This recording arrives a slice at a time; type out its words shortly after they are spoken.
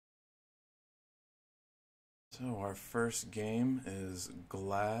So our first game is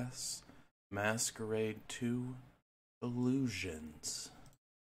Glass Masquerade 2 Illusions.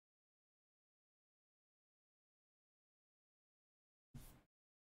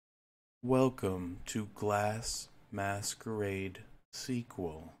 Welcome to Glass Masquerade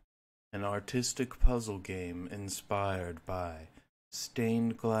Sequel, an artistic puzzle game inspired by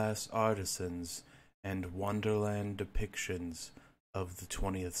stained glass artisans and wonderland depictions of the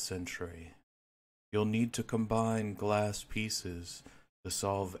 20th century. You'll need to combine glass pieces to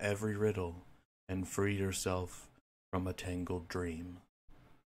solve every riddle and free yourself from a tangled dream.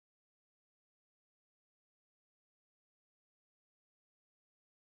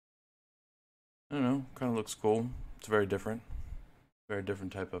 I don't know, kind of looks cool. It's very different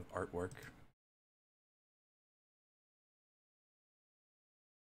type of artwork.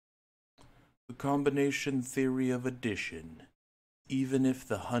 The combination theory of addition. Even if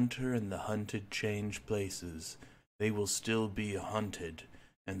the hunter and the hunted change places, they will still be hunted,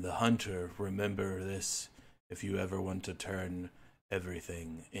 and the hunter, remember this if you ever want to turn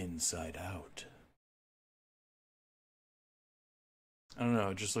everything inside out. I don't know,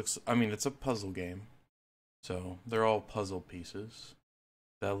 it just looks, it's a puzzle game, so they're all puzzle pieces.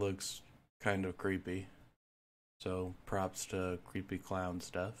 That looks kind of creepy, so props to creepy clown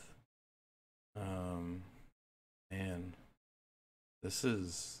stuff. Man, this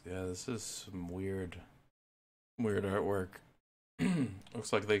is some weird artwork.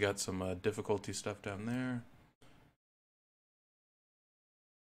 Looks like they got some difficulty stuff down there.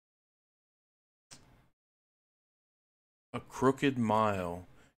 A crooked mile.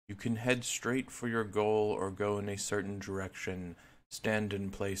 You can head straight for your goal or go in a certain direction, stand in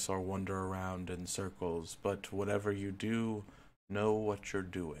place or wander around in circles, but whatever you do, know what you're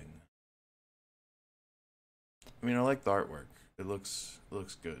doing. I like the artwork. It looks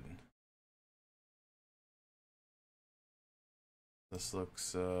good. This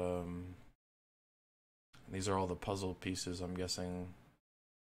looks these are all the puzzle pieces, I'm guessing.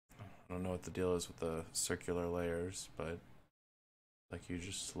 I don't know what the deal is with the circular layers, but like you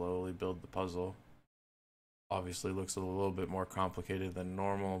just slowly build the puzzle. Obviously looks a little bit more complicated than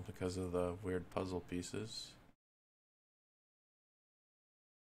normal because of the weird puzzle pieces.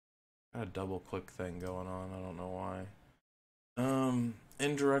 Got a double click thing going on, I don't know why.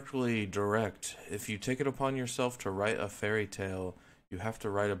 Indirectly direct. If you take it upon yourself to write a fairy tale, you have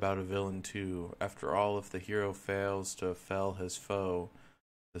to write about a villain too. After all, if the hero fails to fell his foe,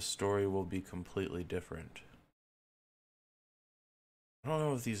 the story will be completely different. I don't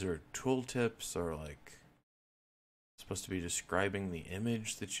know if these are tooltips or like supposed to be describing the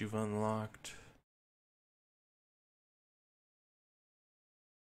image that you've unlocked.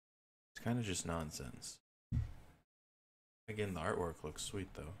 It's kind of just nonsense. Again, the artwork looks sweet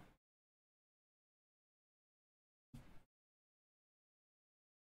though.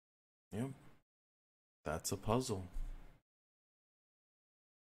 Yep. That's a puzzle.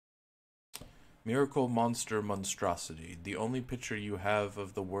 Miracle Monster Monstrosity. The only picture you have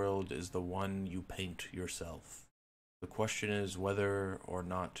of the world is the one you paint yourself. The question is whether or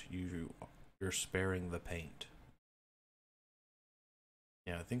not you're sparing the paint.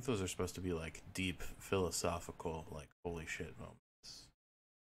 Yeah, I think those are supposed to be like deep philosophical, like holy shit moments.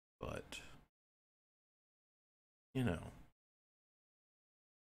 But you know.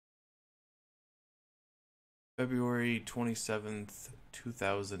 February 27th,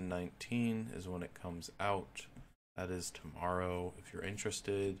 2019 is when it comes out. That is tomorrow. If you're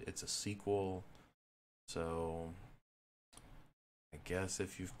interested, it's a sequel. So I guess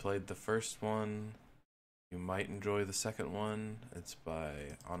if you've played the first one, you might enjoy the second one. It's by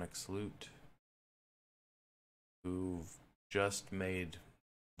Onyx Loot, who've just made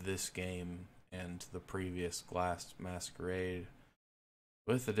this game and the previous Glass Masquerade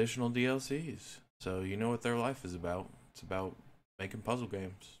with additional DLCs. So you know what their life is about. It's about making puzzle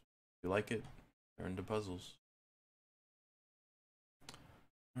games. If you like it, they're into puzzles.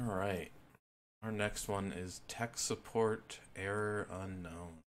 Alright. Our next one is Tech Support Error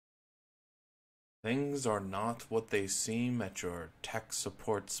Unknown. Things are not what they seem at your tech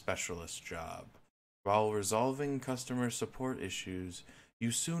support specialist job. While resolving customer support issues,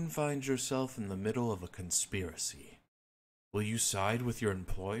 you soon find yourself in the middle of a conspiracy. Will you side with your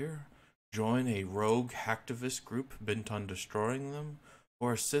employer? Join a rogue hacktivist group bent on destroying them?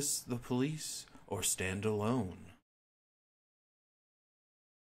 Or assist the police? Or stand alone?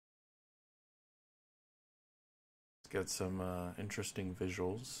 Let's get some interesting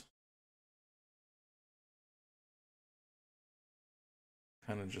visuals.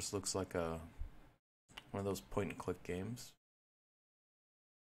 Kind of just looks like one of those point and click games.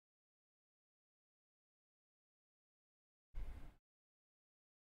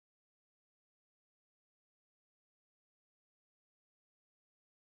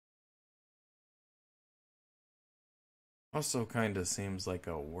 Also kind of seems like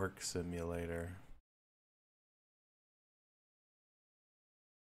a work simulator.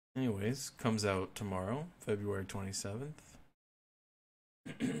 Anyways, comes out tomorrow, February 27th.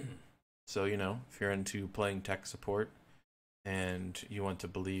 So, you know, if you're into playing tech support and you want to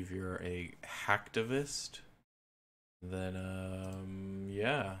believe you're a hacktivist, then,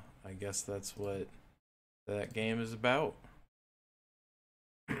 yeah, I guess that's what that game is about.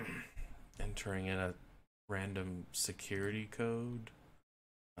 Entering in a random security code.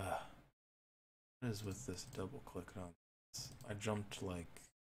 What is with this double click on this? I jumped like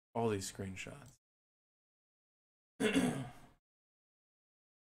all these screenshots.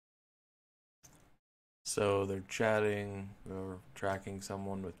 So they're chatting, they're tracking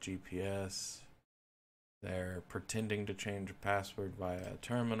someone with GPS, they're pretending to change a password via a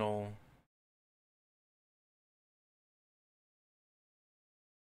terminal.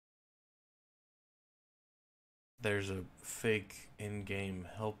 There's a fake in-game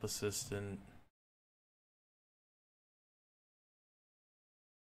help assistant.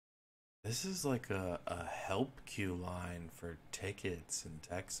 This is like a help queue line for tickets and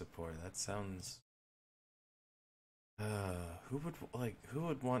tech support. That sounds who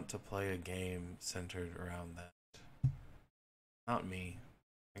would want to play a game centered around that? Not me.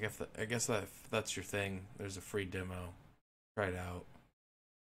 I guess that if that's your thing, there's a free demo. Try it out.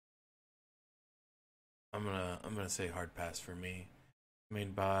 I'm gonna say hard pass for me.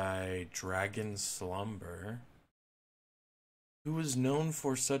 Made by Dragon Slumber, who is known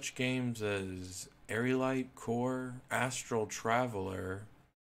for such games as Aerolite Core, Astral Traveler.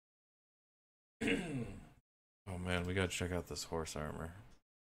 Oh man, we gotta check out this horse armor.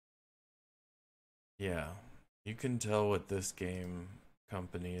 Yeah, you can tell what this game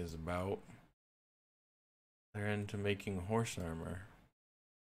company is about. They're into making horse armor.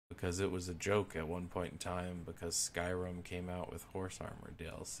 Because it was a joke at one point in time because Skyrim came out with horse armor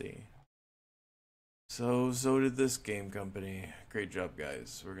DLC. So did this game company. Great job,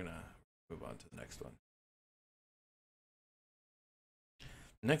 guys. We're gonna move on to the next one.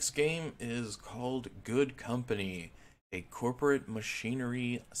 Next game is called Good Company, a corporate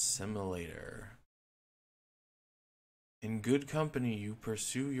machinery simulator. In Good Company, you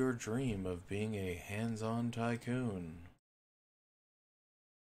pursue your dream of being a hands-on tycoon.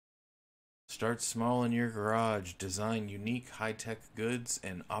 Start small in your garage, design unique high-tech goods,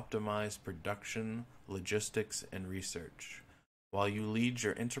 and optimize production, logistics, and research, while you lead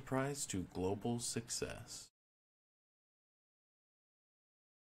your enterprise to global success.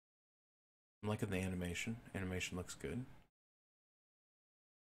 I'm liking the animation. Animation looks good.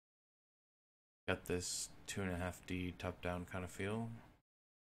 Got this 2.5D top-down kind of feel.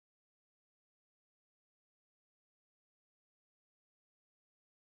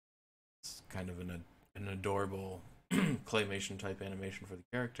 It's kind of an adorable claymation type animation for the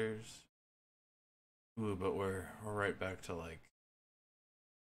characters. Ooh, but we're right back to like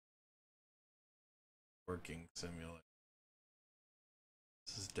working simulator.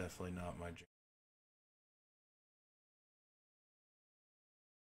 This is definitely not my jam.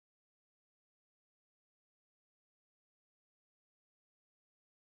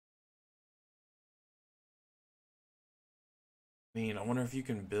 I mean, I wonder if you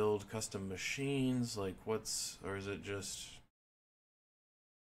can build custom machines. Like, or is it just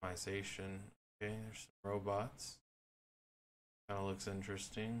customization? Okay, there's some robots. Kind of looks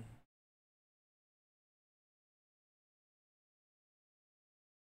interesting.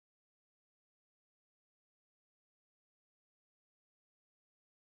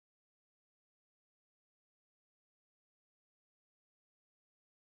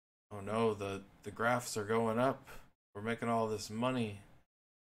 Oh no, the graphs are going up. We're making all this money.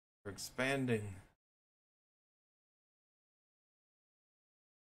 We're expanding.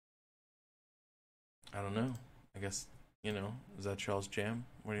 I don't know. I guess, is that Charles Jam?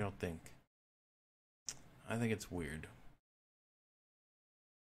 What do y'all think? I think it's weird.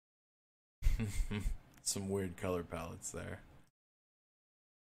 Some weird color palettes there.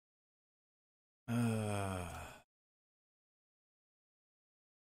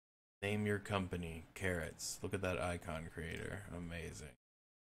 Name your company, carrots. Look at that icon creator. Amazing.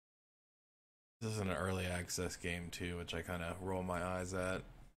 This is an early access game too, which I kind of roll my eyes at.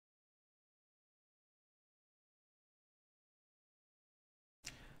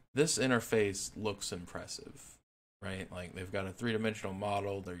 This interface looks impressive, right? Like they've got a three-dimensional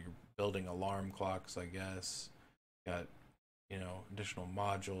model. They're building alarm clocks, I guess. Got, additional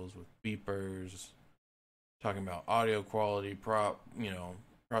modules with beepers. Talking about audio quality,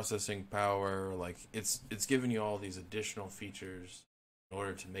 processing power. Like it's giving you all these additional features in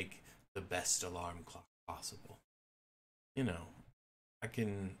order to make the best alarm clock possible. you know, I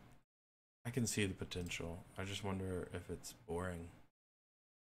can I can see the potential. I just wonder if it's boring.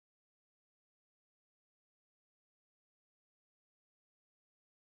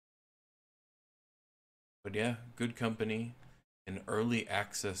 But yeah, Good Company, an early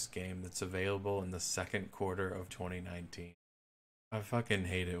access game that's available in the second quarter of 2019. I fucking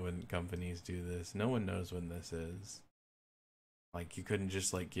hate it when companies do this. No one knows when this is. Like you couldn't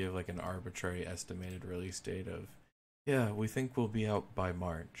just like give like an arbitrary estimated release date of, yeah, we think we'll be out by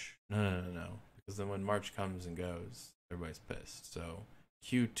March. No. Because then when March comes and goes, everybody's pissed. So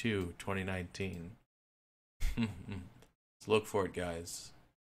Q2 2019. So look for it, guys.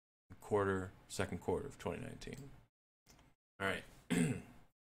 Second quarter of 2019. All right.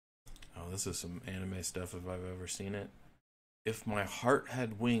 Oh, this is some anime stuff if I've ever seen it. If My Heart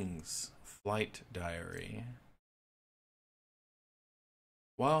Had Wings, Flight Diary.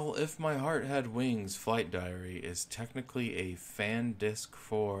 While If My Heart Had Wings, Flight Diary is technically a fan disc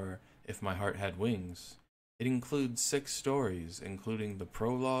for If My Heart Had Wings, it includes 6 stories, including the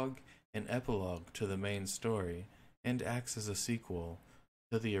prologue and epilogue to the main story, and acts as a sequel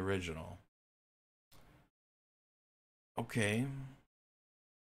to the original. Okay,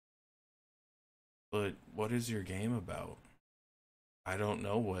 but what is your game about? I don't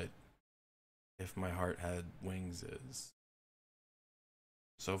know what If My Heart Had Wings is.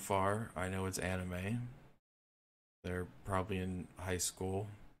 So far, I know it's anime. They're probably in high school.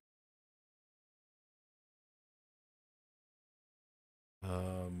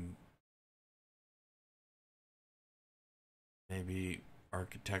 Um, Maybe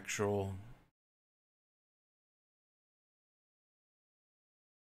architectural.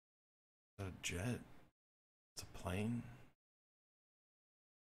 A jet? It's a plane?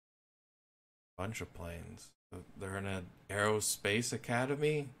 Bunch of planes. They're in an aerospace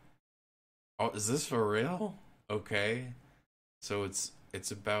academy? Oh, is this for real? Okay. So it's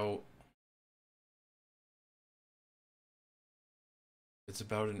about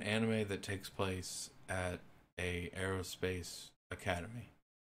an anime that takes place at a aerospace academy.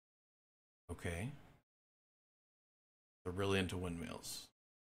 Okay. They're really into windmills.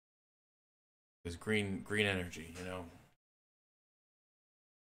 There's green energy,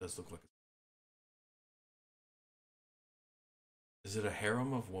 Does look like. Is it a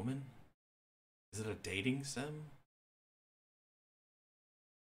harem of women? Is it a dating sim?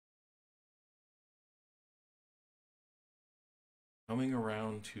 Coming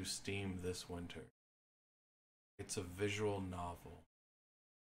around to Steam this winter. It's a visual novel.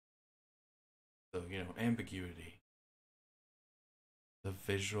 So, ambiguity. The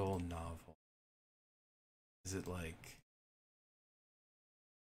visual novel. Is it like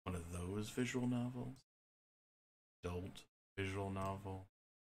one of those visual novels? Adult visual novel?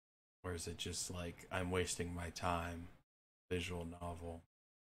 Or is it just like I'm wasting my time visual novel?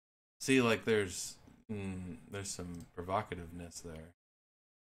 See, like there's some provocativeness there.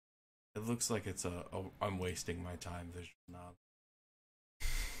 It looks like it's a I'm wasting my time visual novel.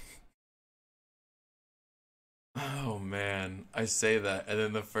 Oh man, I say that, and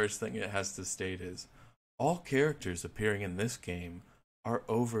then the first thing it has to state is all characters appearing in this game are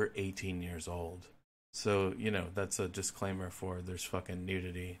over 18 years old. So, that's a disclaimer for there's fucking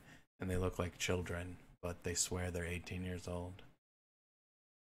nudity and they look like children, but they swear they're 18 years old.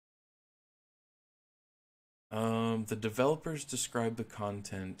 The developers describe the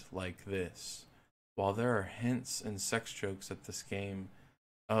content like this. While there are hints and sex jokes at this game,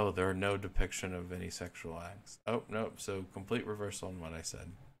 oh, there are no depiction of any sexual acts. Oh, no, so complete reversal on what I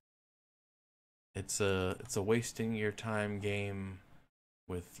said. It's a wasting your time game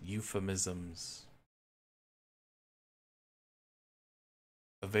with euphemisms.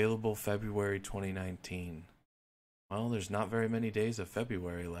 Available February 2019. Well, there's not very many days of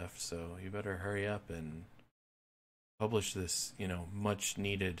February left, so you better hurry up and publish this, much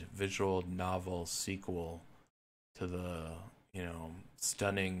needed visual novel sequel to the,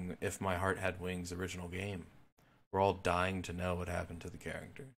 stunning If My Heart Had Wings original game. We're all dying to know what happened to the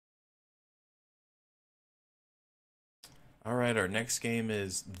character. All right, our next game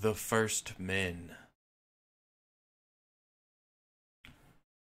is The First Men.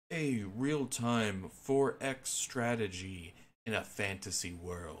 A real-time 4X strategy in a fantasy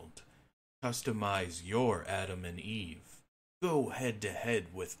world. Customize your Adam and Eve. Go head to head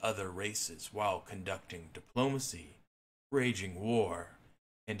with other races while conducting diplomacy, waging war,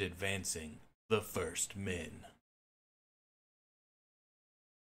 and advancing the first men.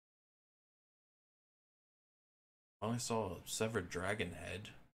 Well, I saw a severed dragon head,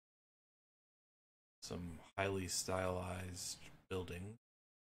 some highly stylized building,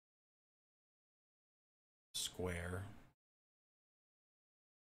 square.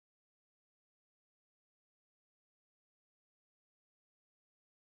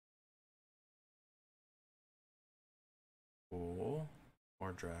 Cool.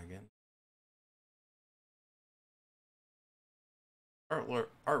 More dragon.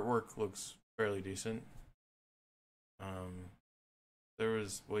 Artwork looks fairly decent. There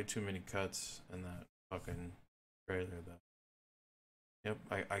was way too many cuts in that fucking trailer, though. Yep,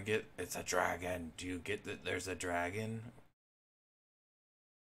 I get it's a dragon. Do you get that there's a dragon?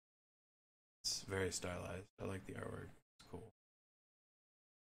 It's very stylized. I like the artwork. It's cool.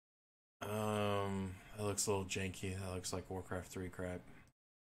 It looks a little janky. That looks like Warcraft 3 crap.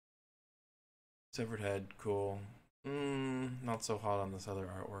 Severed head, cool. Not so hot on this other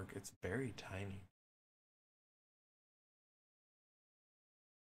artwork. It's very tiny.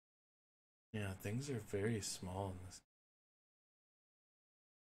 Yeah, things are very small in this.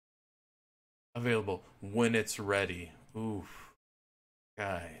 Available when it's ready. Oof.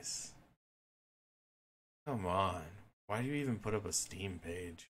 Guys. Come on. Why do you even put up a Steam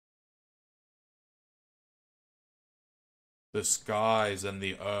page? The skies and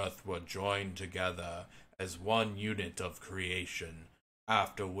the earth were joined together as one unit of creation,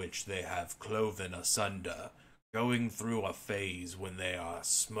 after which they have cloven asunder, going through a phase when they are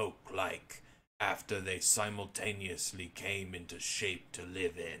smoke-like, after they simultaneously came into shape to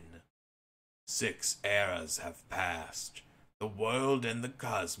live in. 6 eras have passed. The world and the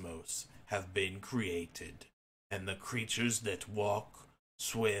cosmos have been created, and the creatures that walk,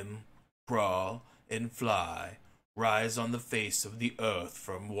 swim, crawl, and fly rise on the face of the earth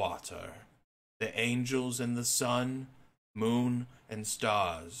from water. The angels and the sun, moon, and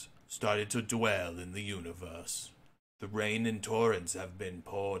stars started to dwell in the universe. The rain and torrents have been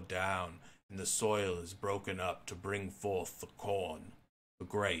poured down, and the soil is broken up to bring forth the corn, the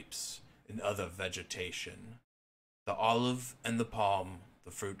grapes, and other vegetation. The olive and the palm,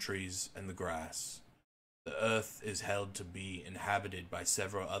 the fruit trees and the grass. The earth is held to be inhabited by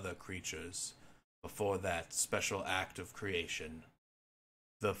several other creatures before that special act of creation,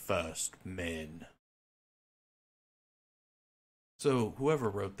 the first men. So whoever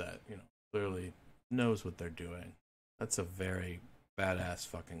wrote that, clearly knows what they're doing. That's a very badass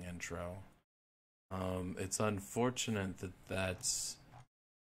fucking intro. It's unfortunate that that's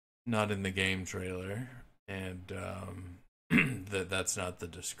not in the game trailer, and that's not the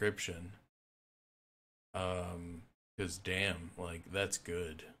description. Because damn, like, that's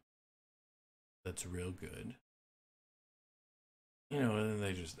good. That's real good. And then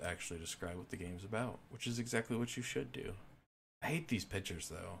they just actually describe what the game's about, which is exactly what you should do. I hate these pictures,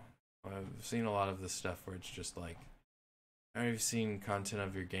 though. I've seen a lot of this stuff where it's just like, I've seen content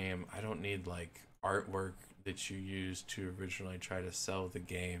of your game. I don't need, like, artwork that you used to originally try to sell the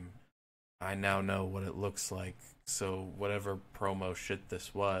game. I now know what it looks like, so whatever promo shit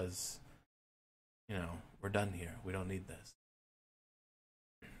this was, we're done here. We don't need this.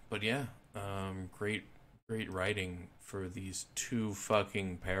 But yeah, great writing for these 2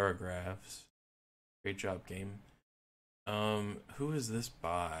 fucking paragraphs. Great job, game. Who is this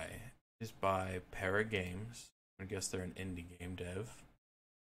by? It's by Para Games. I guess they're an indie game dev.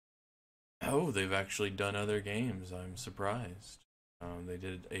 Oh, they've actually done other games. I'm surprised. They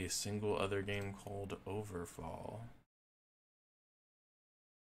did a single other game called Overfall.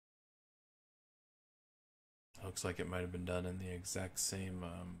 Looks like it might have been done in the exact same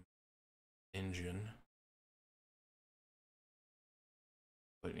engine.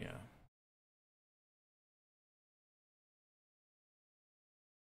 But yeah.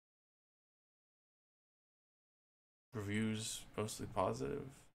 Reviews mostly positive.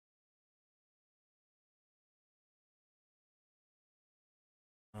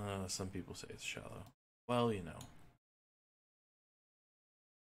 Some people say it's shallow. Well, you're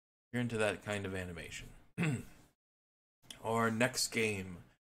into that kind of animation. Our next game,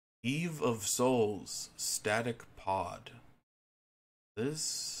 Eve of Souls Static Pod.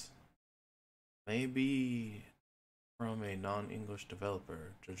 This may be from a non-English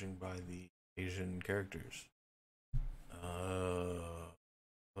developer, judging by the Asian characters.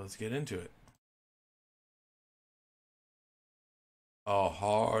 Let's get into it. A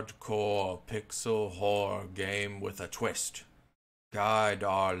hardcore pixel horror game with a twist. Guide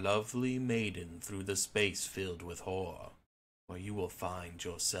our lovely maiden through the space filled with horror, where you will find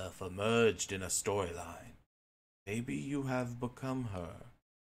yourself immersed in a storyline. Maybe you have become her,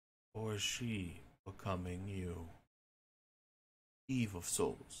 or is she becoming you? Eve of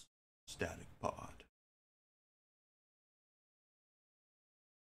Souls, Static Pod.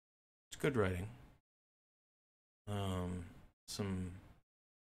 It's good writing. Some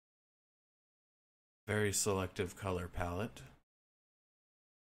very selective color palette.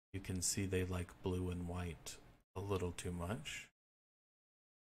 You can see they like blue and white a little too much.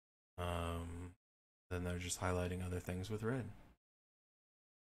 Then they're just highlighting other things with red.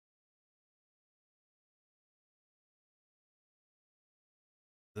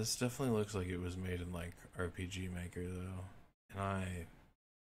 This definitely looks like it was made in like RPG Maker though. And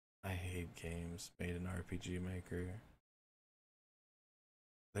I hate games made in RPG Maker.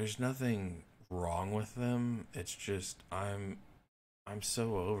 There's nothing wrong with them. It's just I'm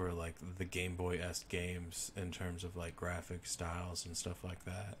so over like the Game Boy-esque games in terms of like graphic styles and stuff like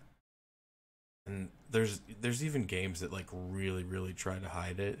that. And there's even games that like really try to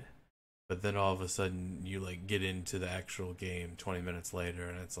hide it, but then all of a sudden you like get into the actual game 20 minutes later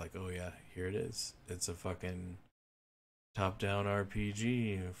and it's like, oh yeah, here it is. It's a fucking top-down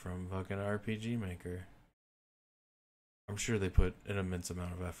RPG from fucking RPG Maker. I'm sure they put an immense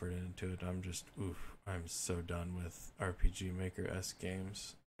amount of effort into it. I'm so done with RPG Maker-esque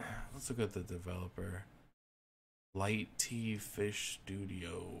games. Let's look at the developer. Light Tea Fish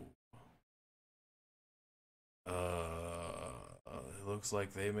Studio. It looks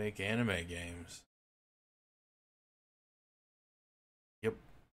like they make anime games. Yep.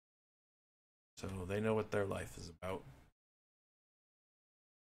 So they know what their life is about.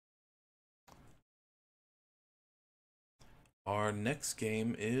 Our next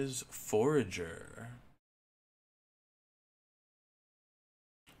game is Forager.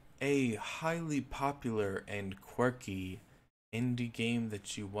 A highly popular and quirky indie game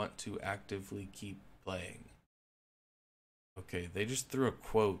that you want to actively keep playing. Okay, they just threw a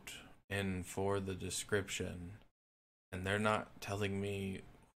quote in for the description, and they're not telling me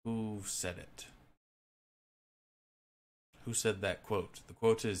who said it. Who said that quote? The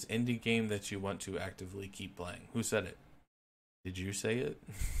quote is indie game that you want to actively keep playing. Who said it? Did you say it?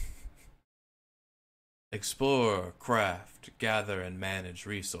 Explore, craft, gather, and manage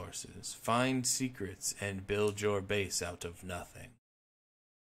resources. Find secrets and build your base out of nothing.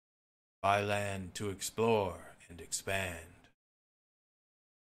 Buy land to explore and expand.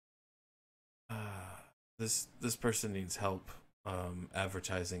 This person needs help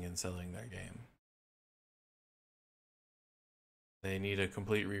advertising and selling their game. They need a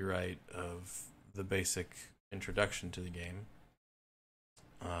complete rewrite of the basic introduction to the game.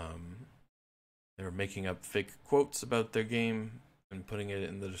 They were making up fake quotes about their game and putting it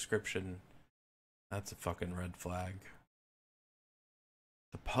in the description. That's a fucking red flag.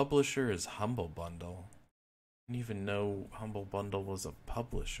 The publisher is Humble Bundle. I didn't even know Humble Bundle was a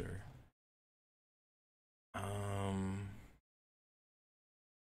publisher.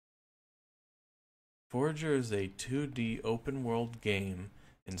 Forager is a 2D open world game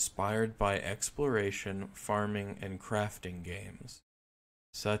inspired by exploration, farming, and crafting games.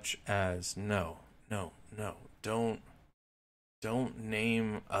 Such as don't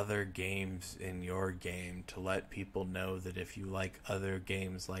name other games in your game to let people know that if you like other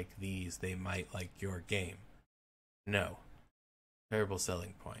games like these, they might like your game. No. Terrible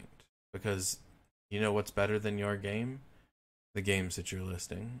selling point. Because you know what's better than your game? The games that you're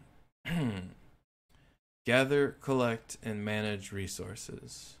listing. Gather, collect, and manage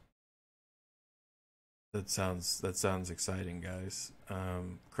resources. That sounds exciting, guys.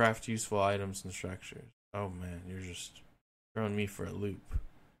 Craft useful items and structures. Oh man, you're just throwing me for a loop.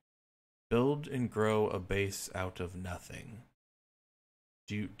 Build and grow a base out of nothing.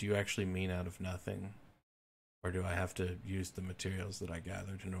 Do you actually mean out of nothing? Or do I have to use the materials that I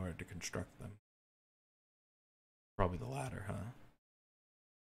gathered in order to construct them? Probably the latter, huh?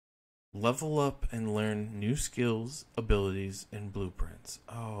 Level up and learn new skills, abilities, and blueprints.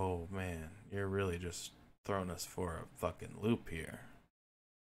 Oh man, you're really just throwing us for a fucking loop here.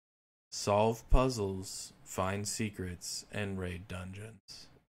 Solve puzzles, find secrets, and raid dungeons.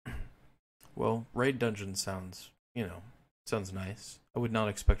 Well, raid dungeons sounds nice. I would not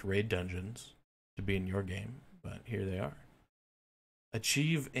expect raid dungeons to be in your game, but here they are.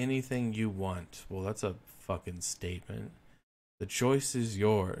 Achieve anything you want. Well, that's a fucking statement. The choice is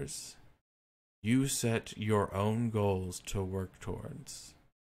yours. You set your own goals to work towards.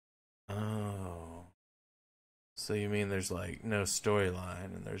 Oh. So you mean there's like no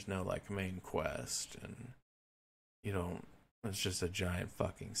storyline and there's no like main quest and you don't, it's just a giant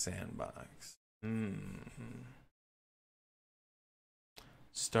fucking sandbox.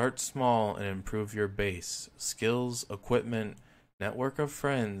 Start small and improve your base, skills, equipment, network of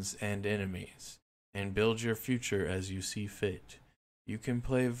friends and enemies, and build your future as you see fit. You can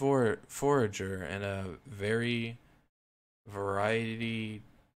play Forager in a very varied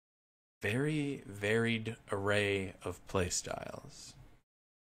array of playstyles.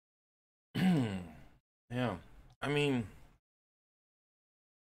 Yeah, I mean,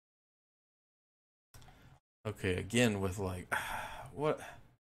 okay, again with like, what?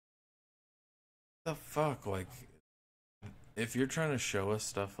 The fuck, like, if you're trying to show us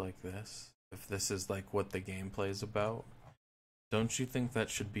stuff like this, if this is like what the gameplay is about, don't you think that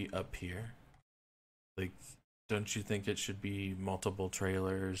should be up here? Like, don't you think it should be multiple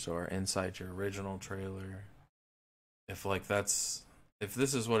trailers or inside your original trailer? If like that's if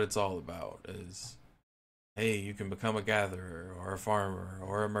this is what it's all about, is hey, you can become a gatherer or a farmer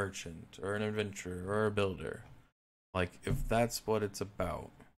or a merchant or an adventurer or a builder. Like, if that's what it's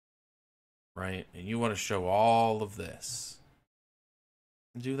about, right? And you want to show all of this,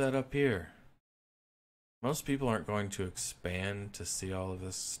 do that up here. Most people aren't going to expand to see all of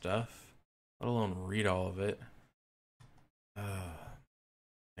this stuff, let alone read all of it.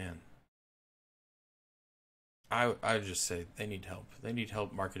 Man. I just say they need help. They need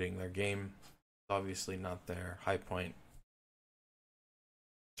help marketing their game. It's obviously not their high point.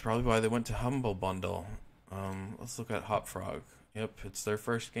 It's probably why they went to Humble Bundle. Let's look at Hop Frog. Yep, it's their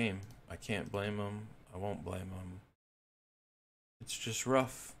first game. I can't blame them. I won't blame them. It's just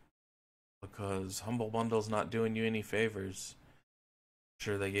rough because Humble Bundle's not doing you any favors.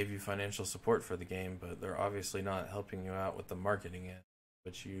 Sure, they gave you financial support for the game, but they're obviously not helping you out with the marketing end,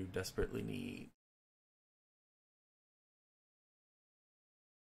 which you desperately need.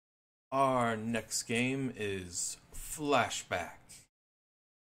 Our next game is Flashback.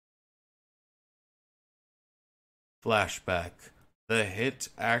 Flashback, the hit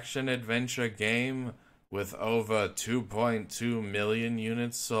action-adventure game with over 2.2 million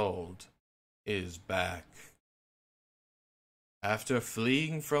units sold, is back. After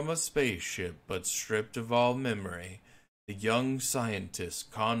fleeing from a spaceship but stripped of all memory, the young scientist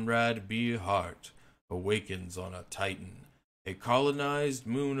Conrad B. Hart awakens on a Titan, a colonized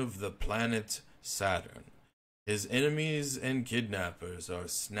moon of the planet Saturn. His enemies and kidnappers are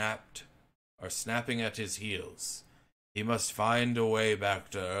snapping at his heels. He must find a way back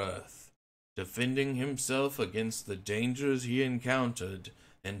to Earth, defending himself against the dangers he encountered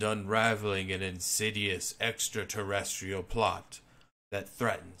and unraveling an insidious extraterrestrial plot that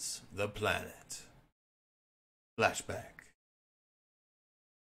threatens the planet. Flashback.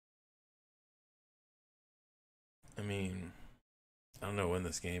 I mean, I don't know when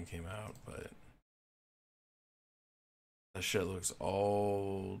this game came out, but that shit looks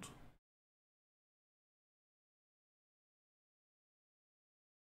old.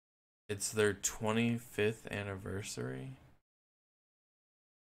 It's their 25th anniversary.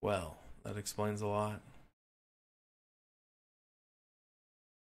 Well, that explains a lot.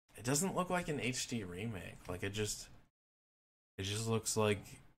 It doesn't look like an HD remake. Like it just looks like,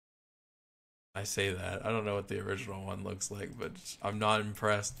 I say that. I don't know what the original one looks like, but I'm not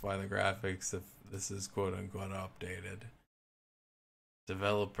impressed by the graphics if this is quote unquote updated.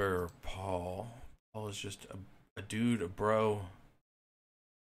 Developer Paul. Paul is just a dude, a bro.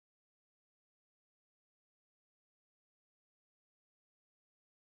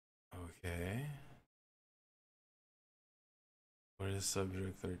 Okay. What is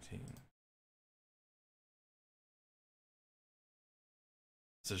Subject 13?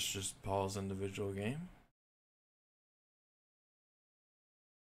 Is this just Paul's individual game?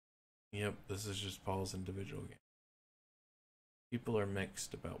 Yep, this is just Paul's individual game. People are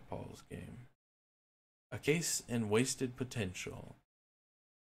mixed about Paul's game. A case in wasted potential.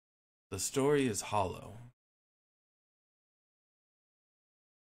 The story is hollow.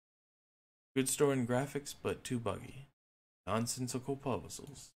 Good story and graphics, but too buggy. Nonsensical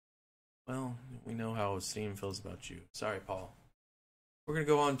puzzles. Well, we know how Steam feels about you. Sorry, Paul. We're gonna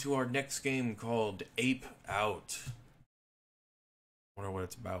go on to our next game called Ape Out. Wonder what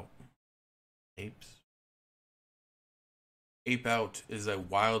it's about. Apes? Ape Out is a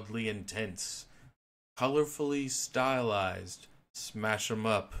wildly intense, colorfully stylized smash 'em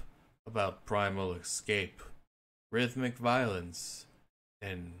up about primal escape, rhythmic violence,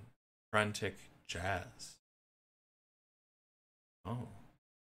 and frantic jazz. Oh.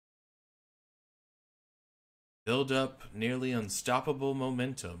 Build up nearly unstoppable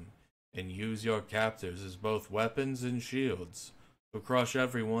momentum and use your captors as both weapons and shields to crush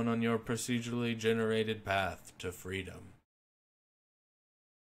everyone on your procedurally generated path to freedom.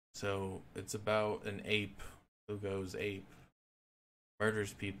 So it's about an ape who goes ape,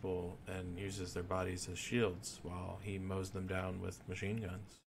 murders people, and uses their bodies as shields while he mows them down with machine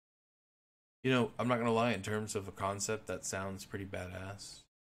guns. You know, I'm not gonna lie, in terms of a concept, that sounds pretty badass.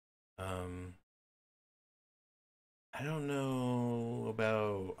 I don't know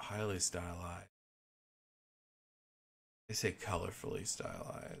about highly stylized. They say colorfully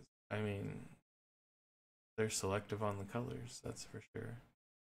stylized. I mean, they're selective on the colors, that's for sure.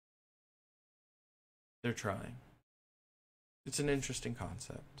 They're trying. It's an interesting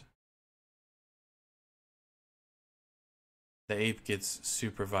concept. The ape gets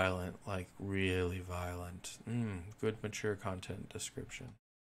super violent, like really violent. Good mature content description.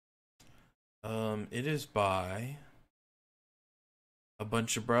 It is by a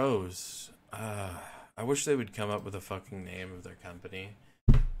bunch of bros. I wish they would come up with a fucking name of their company,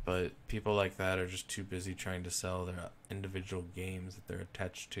 but people like that are just too busy trying to sell their individual games that they're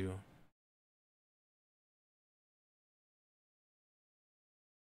attached to.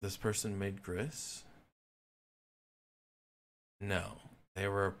 This person made Gris? No. They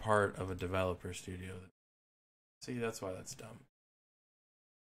were a part of a developer studio. See, that's why that's dumb.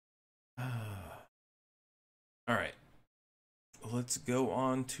 Alright. Let's go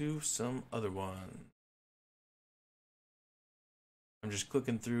on to some other one. I'm just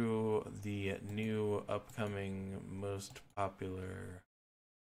clicking through the new upcoming most popular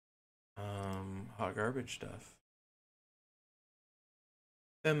hot garbage stuff.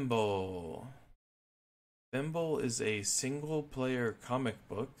 Thimble. Thimble is a single-player comic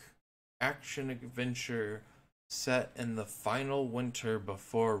book action adventure set in the final winter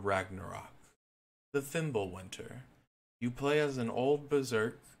before Ragnarok. The Thimble Winter. You play as an old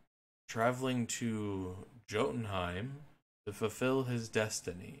berserk traveling to Jotunheim to fulfill his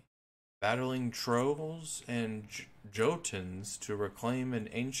destiny, battling trolls and Jotuns to reclaim an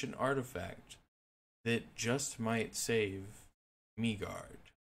ancient artifact that just might save Midgard.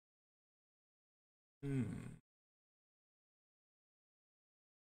 I'm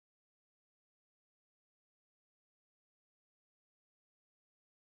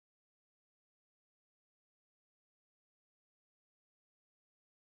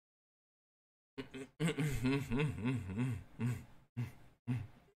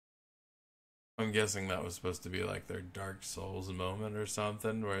guessing that was supposed to be like their Dark Souls moment or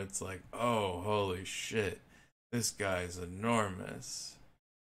something, where it's like, oh, holy shit, this guy's enormous.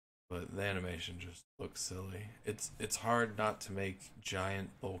 But the animation just looks silly. It's hard not to make giant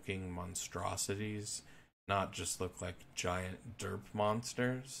bulking monstrosities not just look like giant derp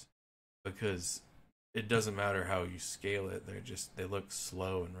monsters, because it doesn't matter how you scale it, they look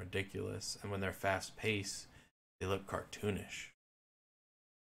slow and ridiculous, and when they're fast paced, they look cartoonish.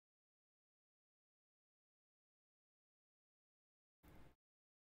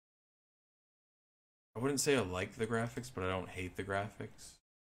 I wouldn't say I like the graphics, but I don't hate the graphics.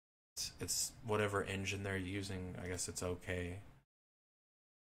 It's whatever engine they're using, I guess it's okay.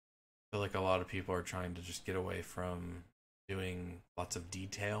 I feel like a lot of people are trying to just get away from doing lots of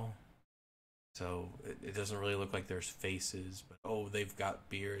detail. So it doesn't really look like there's faces, but oh, they've got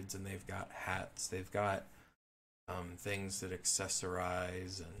beards and they've got hats. They've got things that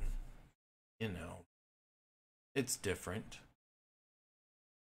accessorize, and you know, it's different.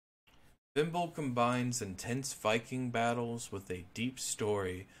 Thimble combines intense Viking battles with a deep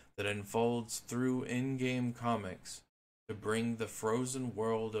story that unfolds through in-game comics to bring the frozen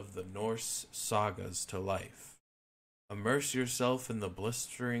world of the Norse sagas to life. Immerse yourself in the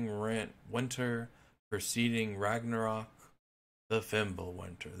blistering winter preceding Ragnarok, the Thimble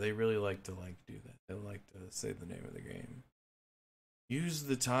Winter. They really like to do that. They like to say the name of the game. Use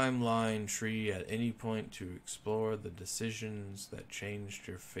the timeline tree at any point to explore the decisions that changed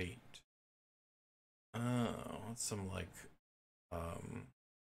your fate. Oh, what's some what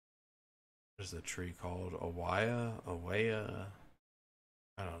is the tree called? Awaya?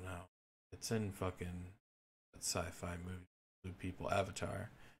 I don't know. It's in fucking sci-fi movie with people,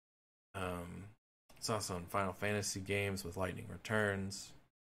 Avatar. It's also in Final Fantasy games with Lightning Returns.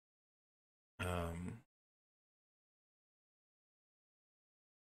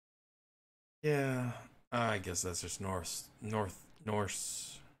 Yeah, I guess that's just Norse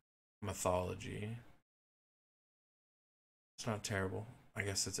mythology. It's not terrible. I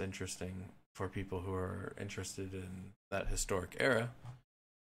guess it's interesting for people who are interested in that historic era.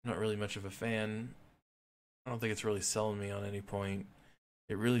 I'm not really much of a fan. I don't think it's really selling me on any point.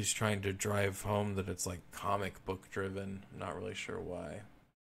 It really is trying to drive home that it's like comic book driven. I'm not really sure why.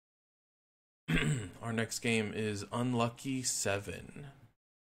 Our next game is Unlucky 7.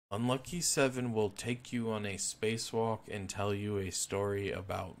 Unlucky 7 will take you on a spacewalk and tell you a story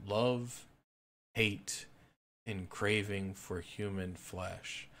about love, hate, and craving for human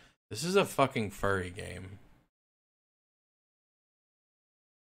flesh. This is a fucking furry game.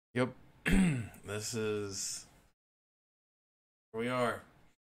 Yep. This is... Here we are.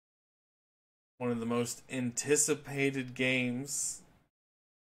 One of the most anticipated games.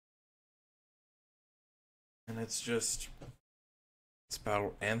 And it's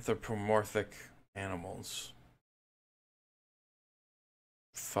about anthropomorphic animals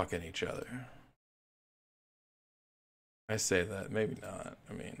fucking each other. I say that, maybe not.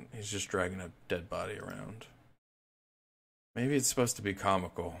 I mean, he's just dragging a dead body around. Maybe it's supposed to be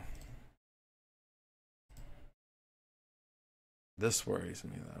comical. This worries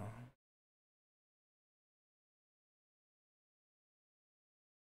me, though.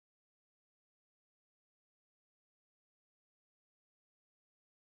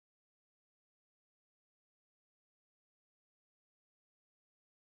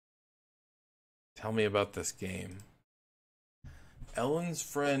 Tell me about this game. Ellen's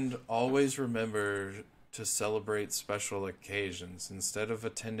friend always remembered to celebrate special occasions. Instead of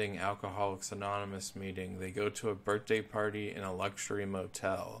attending Alcoholics Anonymous meeting, they go to a birthday party in a luxury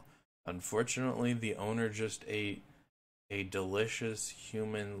motel. Unfortunately, the owner just ate a delicious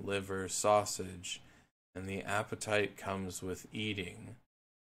human liver sausage, and the appetite comes with eating.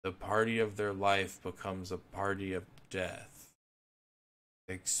 The party of their life becomes a party of death.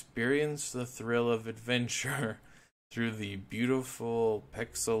 Experience the thrill of adventure through the beautiful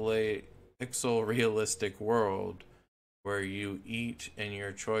pixel realistic world where you eat and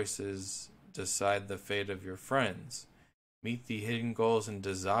your choices decide the fate of your friends. Meet the hidden goals and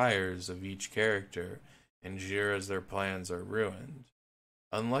desires of each character and jeer as their plans are ruined.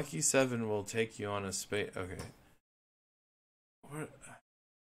 Unlucky 7 will take you on a space. Okay. What?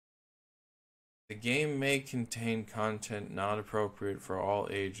 The game may contain content not appropriate for all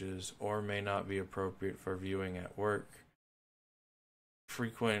ages or may not be appropriate for viewing at work.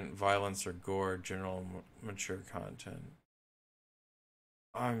 Frequent violence or gore, general mature content.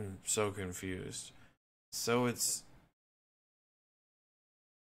 I'm so confused. So it's...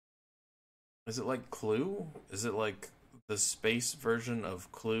 Is it like Clue? Is it like the space version of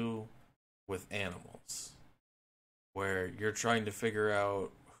Clue with animals? Where you're trying to figure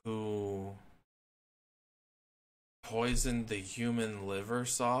out who poisoned the human liver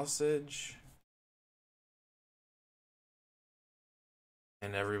sausage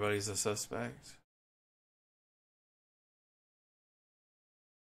and everybody's a suspect.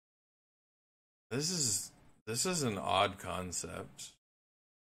 This is an odd concept.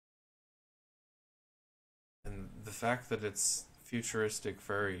 And the fact that it's futuristic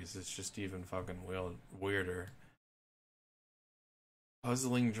furries is just even fucking weirder.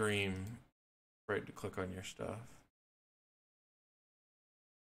 Puzzling dream. Right to click on your stuff.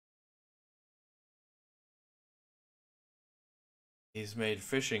 He's made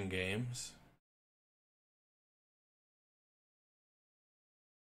fishing games.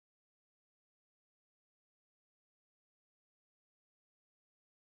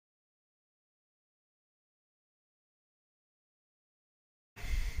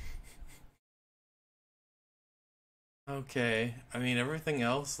 Okay, I mean, everything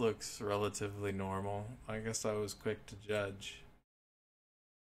else looks relatively normal. I guess I was quick to judge.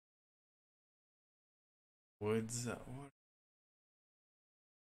 Woods, what?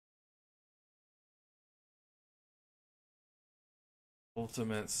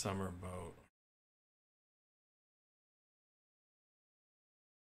 Ultimate summer boat.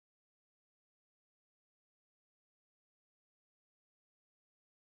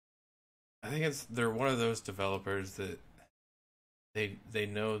 I think they're one of those developers that they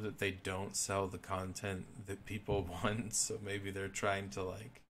know that they don't sell the content that people want, so maybe they're trying to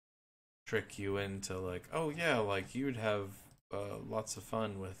like trick you into like, oh yeah, like you'd have lots of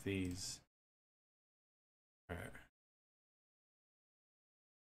fun with these. All right.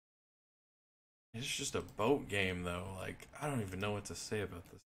 It's just a boat game though. Like I don't even know what to say about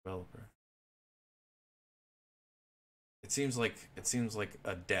this developer. It seems like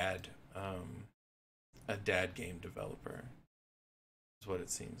a dad game developer is what it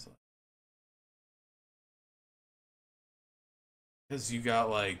seems like. Because you got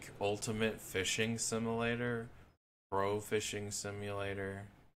like Ultimate Fishing Simulator, Pro Fishing Simulator.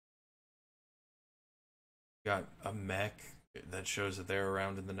 You got a mech that shows that they're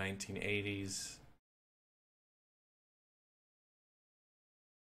around in the 1980s.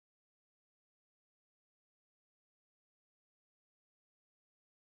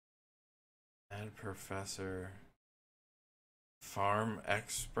 And Professor Farm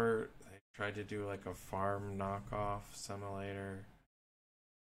Expert. They tried to do like a farm knockoff simulator.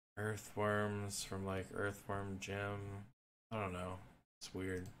 Earthworms from like Earthworm Jim. I don't know. It's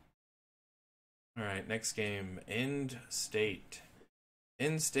weird. Alright, next game. End State.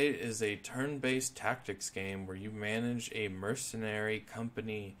 End State is a turn based tactics game where you manage a mercenary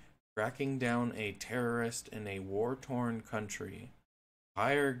company tracking down a terrorist in a war torn country.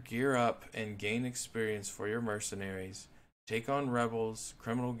 Hire, gear up, and gain experience for your mercenaries. Take on rebels,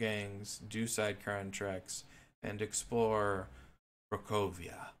 criminal gangs, do side contracts, and explore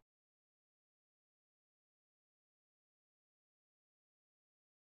Rokovia.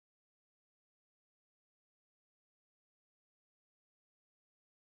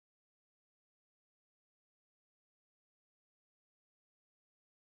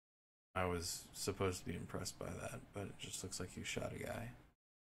 I was supposed to be impressed by that, but it just looks like you shot a guy.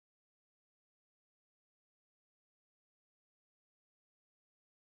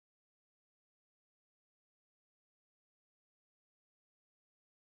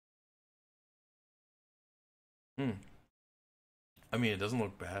 Hmm. I mean, it doesn't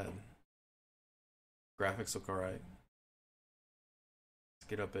look bad. Graphics look alright. Let's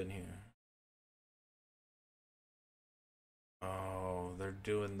get up in here. Oh, they're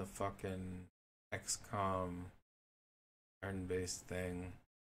doing the fucking XCOM turn-based thing.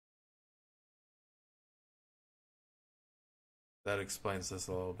 That explains this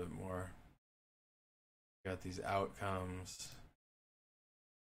a little bit more. Got these outcomes.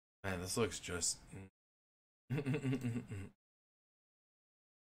 Man, this looks just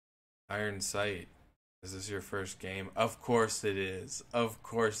Iron Sight. Is this your first game? Of course it is. Of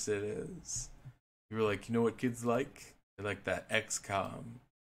course it is. You were like, you know what kids like? They like that XCOM.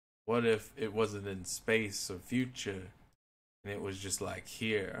 What if it wasn't in space or future and it was just like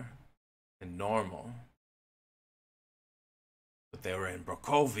here and normal? But they were in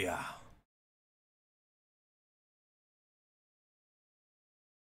Brokovia.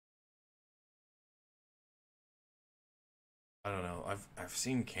 I don't know. I've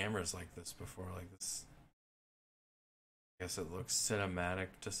seen cameras like this before. Like this. I guess it looks cinematic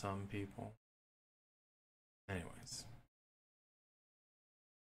to some people. Anyways.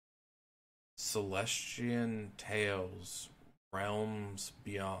 Celestian Tales, Realms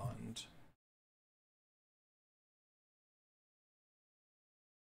Beyond.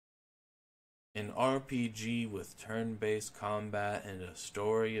 An RPG with turn-based combat and a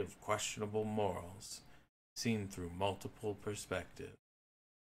story of questionable morals, seen through multiple perspectives.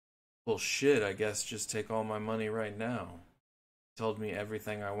 Well, shit, I guess just take all my money right now. Told me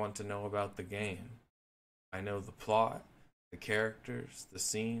everything I want to know about the game. I know the plot, the characters, the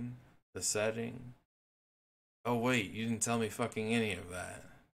scene, the setting. Oh wait, you didn't tell me fucking any of that.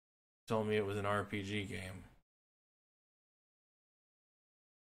 You told me it was an RPG game.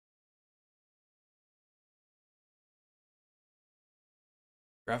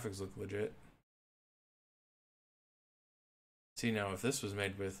 Graphics look legit. See, now if this was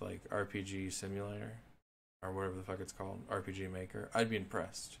made with like RPG Simulator or whatever the fuck it's called, RPG Maker, I'd be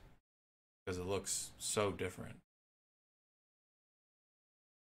impressed because it looks so different.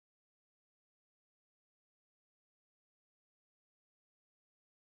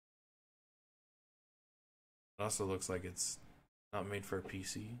 It also looks like it's not made for a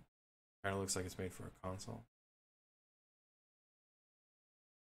PC. Kind of looks like it's made for a console.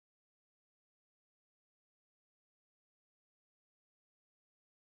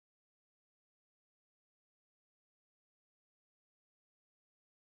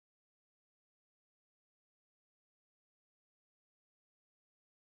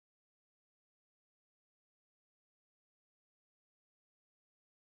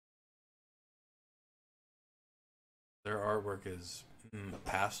 Their artwork is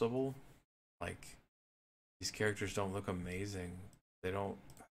passable. Like, these characters don't look amazing. They don't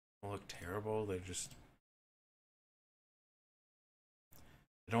look terrible. They just,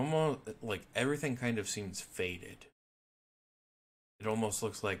 it almost, like, everything kind of seems faded. It almost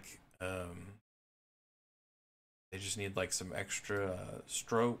looks like they just need like some extra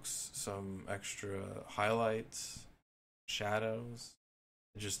strokes, some extra highlights, shadows.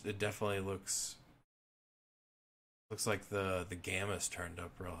 It definitely looks like the gamma's turned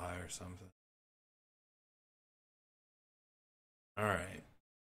up real high or something. All right,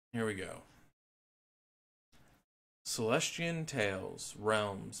 here we go. Celestian Tales: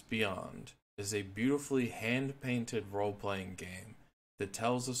 Realms Beyond is a beautifully hand-painted role-playing game that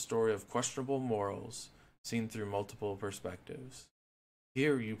tells a story of questionable morals seen through multiple perspectives.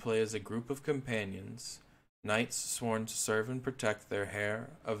 Here you play as a group of companions, knights sworn to serve and protect their heir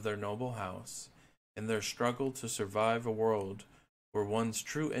of their noble house, in their struggle to survive a world where one's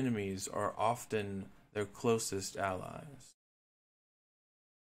true enemies are often their closest allies.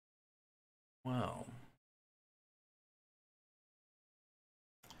 Wow.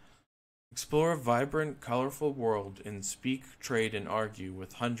 Explore a vibrant, colorful world and speak, trade, and argue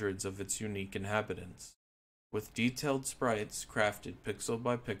with hundreds of its unique inhabitants. With detailed sprites crafted pixel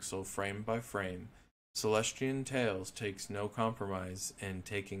by pixel, frame by frame, Celestian Tales takes no compromise in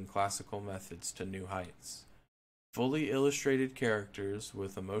taking classical methods to new heights. Fully illustrated characters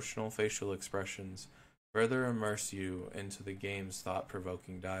with emotional facial expressions further immerse you into the game's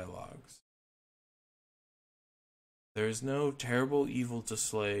thought-provoking dialogues. There is no terrible evil to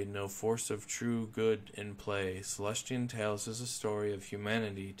slay, no force of true good in play. Celestian Tales is a story of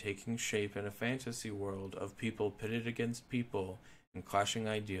humanity taking shape in a fantasy world of people pitted against people and clashing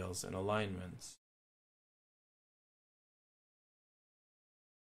ideals and alignments.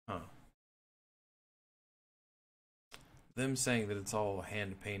 Huh. Them saying that it's all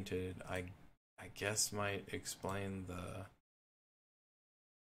hand painted, I guess might explain the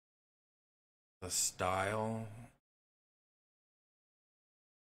style.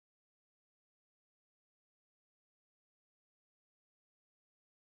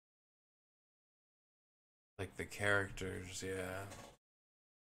 Like the characters, yeah.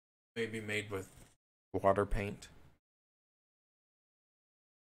 Maybe made with water paint.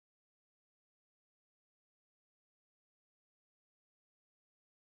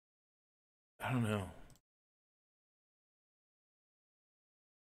 I don't know.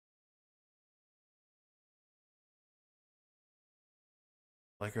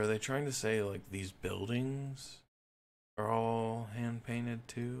 Like, are they trying to say, like, these buildings are all hand painted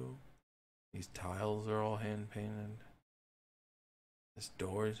too? These tiles are all hand painted. This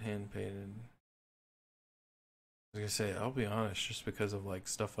door is hand painted. I was gonna say, I'll be honest, just because of like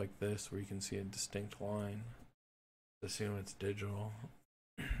stuff like this where you can see a distinct line, assume it's digital.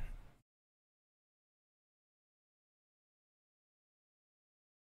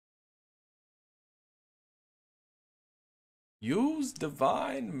 Use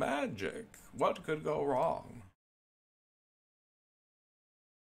divine magic. What could go wrong?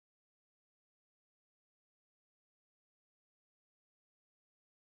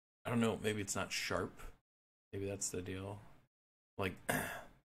 I don't know, maybe it's not sharp. Maybe that's the deal. Like,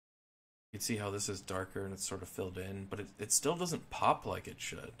 you'd see how this is darker and it's sort of filled in, but it still doesn't pop like it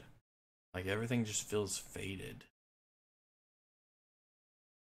should. Like, everything just feels faded.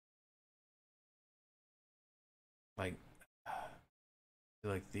 Like,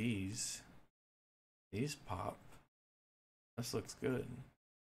 like these pop. This looks good.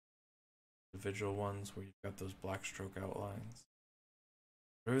 Individual ones where you've got those black stroke outlines.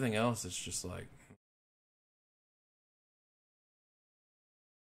 But everything else is just like,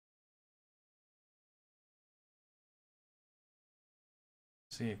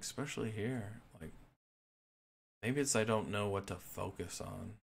 see, especially here, like, maybe it's I don't know what to focus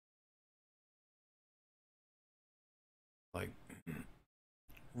on. Like,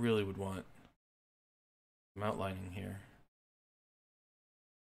 really would want some outlining here.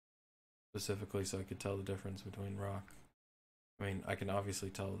 Specifically so I could tell the difference between rock. I mean, I can obviously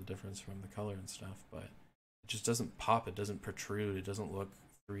tell the difference from the color and stuff, but it just doesn't pop, it doesn't protrude, it doesn't look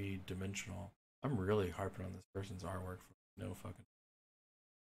three-dimensional. I'm really harping on this person's artwork for no fucking...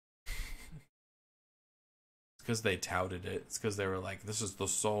 It's because they touted it. It's because they were like, this is the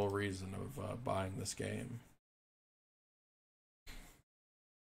sole reason of buying this game.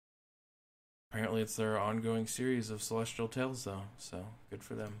 Apparently it's their ongoing series of Celestial Tales, though, so good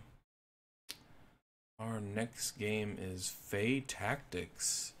for them. Our next game is Fae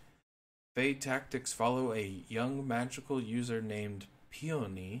Tactics. Fae Tactics follow a young magical user named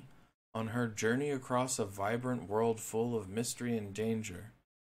Peony on her journey across a vibrant world full of mystery and danger.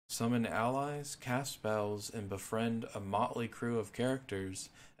 Summon allies, cast spells, and befriend a motley crew of characters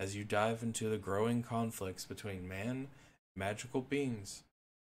as you dive into the growing conflicts between man and magical beings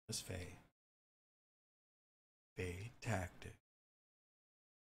as Fae. Fae Tactics.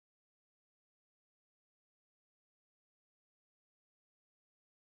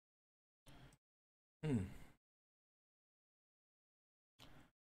 I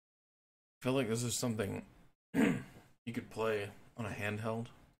feel like this is something you could play on a handheld.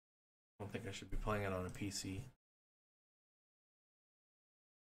 I don't think I should be playing it on a PC.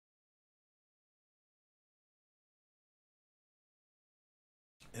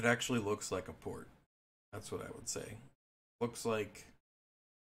 It actually looks like a port. That's what I would say. Looks like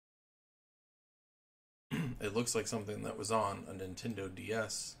it looks like something that was on a Nintendo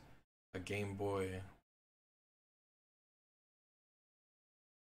DS, a Game Boy.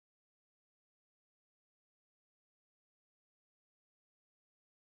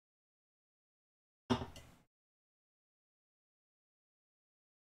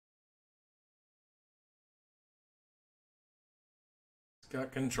 It's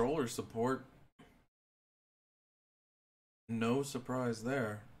got controller support. No surprise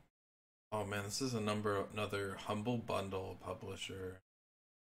there. Oh man, this is another Humble Bundle publisher.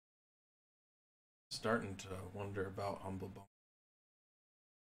 Starting to wonder about Humble Bundle.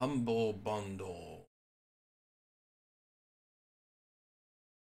 Humble Bundle.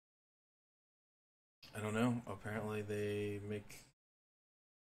 I don't know. Apparently they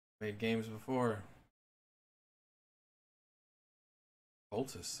made games before.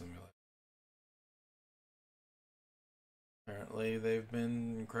 Cultist Simulator. Apparently they've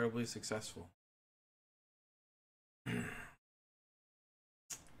been incredibly successful.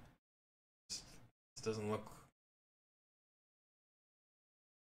 doesn't look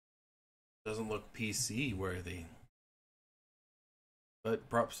PC worthy. But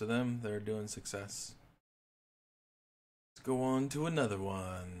props to them, they're doing success. Let's go on to another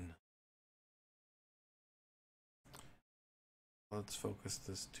one. Let's focus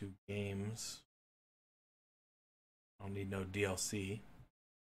this to games. I don't need no DLC.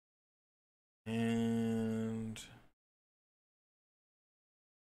 And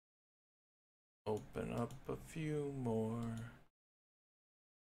open up a few more.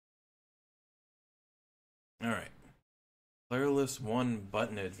 Alright. Playerless 1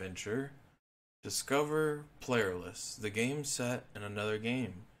 button adventure. Discover Playerless, the game set in another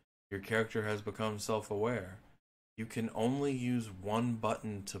game. Your character has become self-aware. You can only use one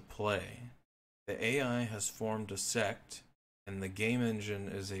button to play. The AI has formed a sect, and the game engine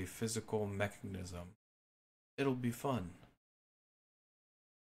is a physical mechanism. It'll be fun.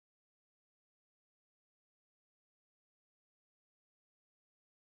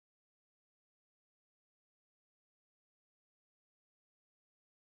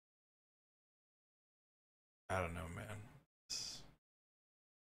 I don't know, man.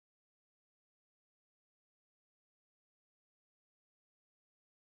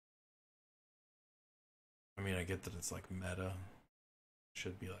 I mean, I get that it's like meta. It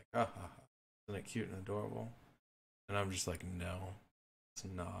should be like, ha ha ha. Isn't it cute and adorable? And I'm just like, no, it's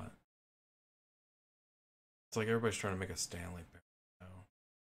not. It's like everybody's trying to make a Stanley Parable. No.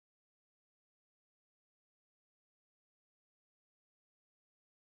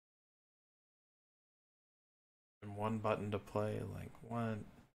 And one button to play, like, what?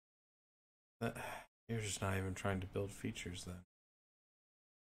 You're just not even trying to build features then.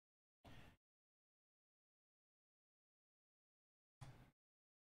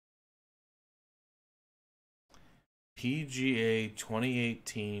 PGA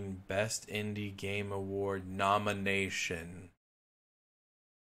 2018 Best Indie Game Award nomination.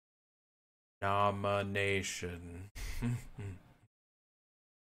 It's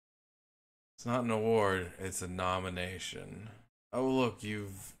not an award, it's a nomination. Oh, look,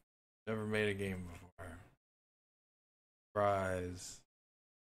 you've never made a game before. Prize.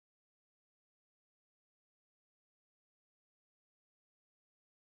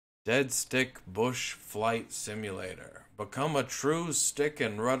 Dead Stick Bush Flight Simulator. Become a true stick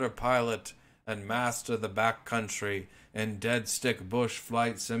and rudder pilot and master the backcountry in Dead Stick Bush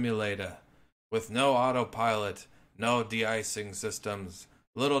Flight Simulator. With no autopilot, no de-icing systems,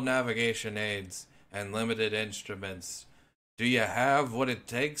 little navigation aids, and limited instruments. Do you have what it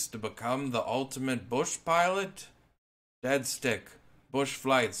takes to become the ultimate bush pilot? Dead Stick Bush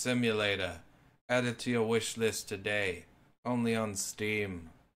Flight Simulator. Add it to your wish list today. Only on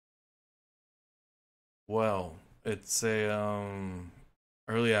Steam. Well, it's a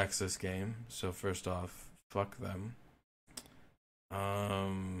early access game, so first off, fuck them.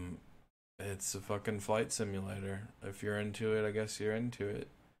 It's a fucking flight simulator. If you're into it, I guess you're into it.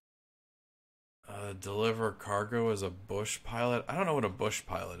 Deliver cargo as a bush pilot. I don't know what a bush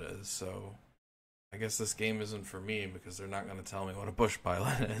pilot is, so I guess this game isn't for me because they're not going to tell me what a bush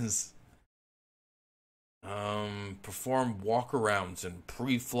pilot is. Perform walkarounds and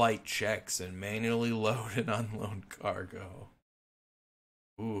pre-flight checks and manually load and unload cargo.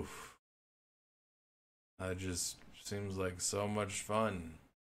 Oof. That just seems like so much fun.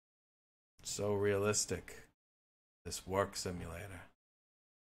 So realistic. This work simulator.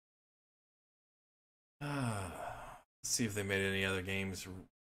 Let's see if they made any other games.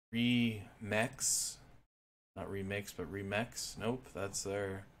 Remex. Not remakes, but remex. Nope, that's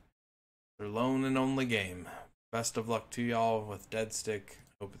their lone and only game. Best of luck to y'all with Dead Stick.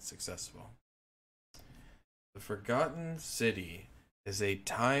 Hope it's successful. The Forgotten City is a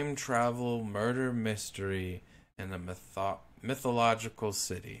time travel murder mystery in a mythological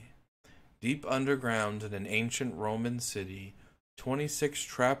city. Deep underground in an ancient Roman city, 26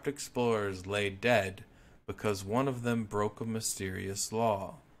 trapped explorers lay dead because one of them broke a mysterious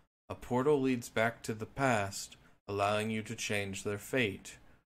law. A portal leads back to the past, allowing you to change their fate,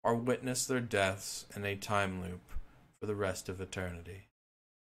 or witness their deaths in a time loop for the rest of eternity.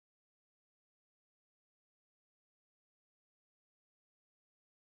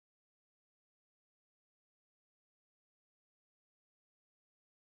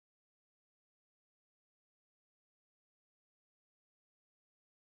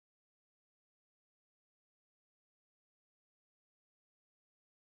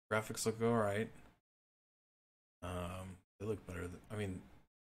 Graphics look alright. They look better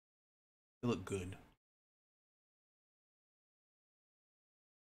they look good.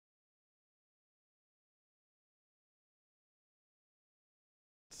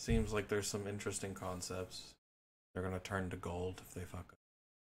 Seems like there's some interesting concepts. They're gonna turn to gold if they fuck up.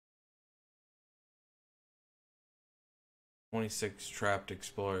 26 trapped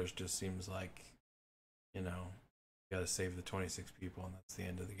explorers just seems like, you know, you gotta save the 26 people and that's the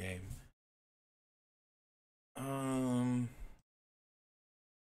end of the game.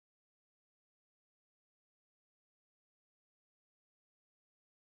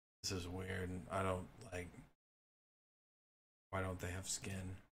 This is weird. I don't like. Why don't they have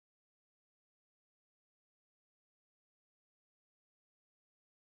skin?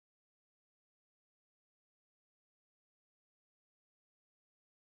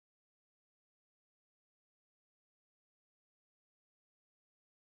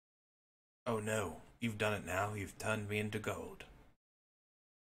 Oh no, you've done it now. You've turned me into gold.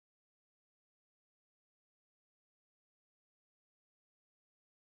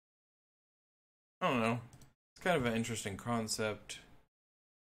 I don't know. It's kind of an interesting concept.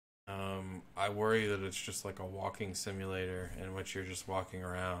 I worry that it's just like a walking simulator in which you're just walking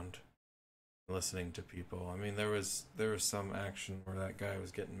around listening to people. I mean, there was some action where that guy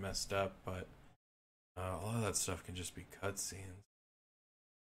was getting messed up, but a lot of that stuff can just be cutscenes.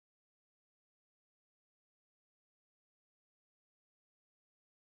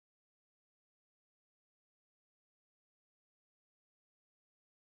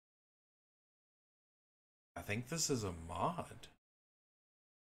 I think this is a mod.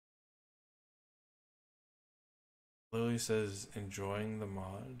 Lily says, enjoying the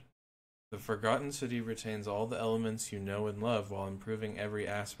mod. The Forgotten City retains all the elements you know and love while improving every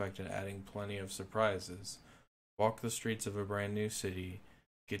aspect and adding plenty of surprises. Walk the streets of a brand new city,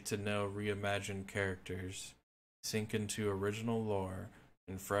 get to know reimagined characters, sink into original lore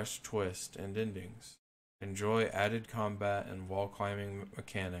and fresh twists and endings. Enjoy added combat and wall climbing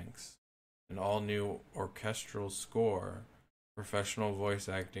mechanics, an all new orchestral score, professional voice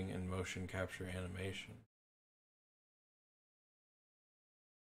acting, and motion capture animation.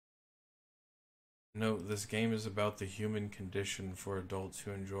 Note, this game is about the human condition for adults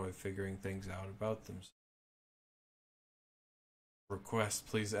who enjoy figuring things out about themselves. Request,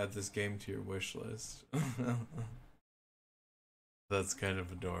 please add this game to your wish list. That's kind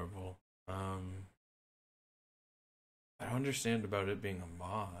of adorable. I don't understand about it being a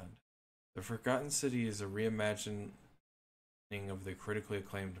mod. The Forgotten City is a reimagining of the critically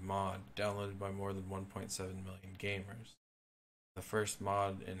acclaimed mod, downloaded by more than 1.7 million gamers. The first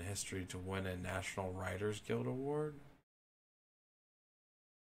mod in history to win a National Writers Guild Award.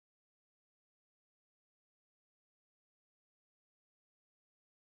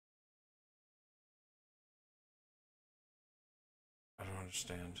 I don't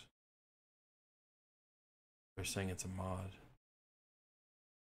understand. They're saying it's a mod.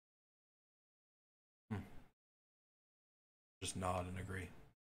 Just nod and agree.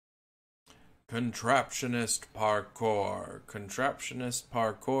 Contraptionist Parkour. Contraptionist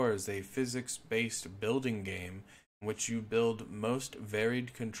Parkour is a physics-based building game in which you build most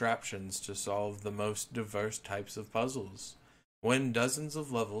varied contraptions to solve the most diverse types of puzzles. Win dozens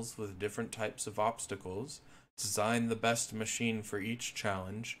of levels with different types of obstacles. Design the best machine for each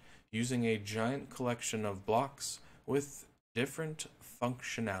challenge using a giant collection of blocks with different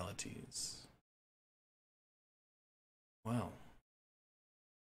functionalities. Wow.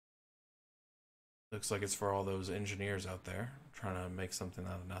 Looks like it's for all those engineers out there trying to make something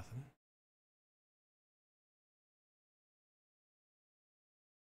out of nothing.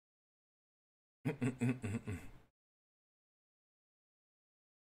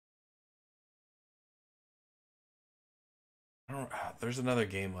 There's another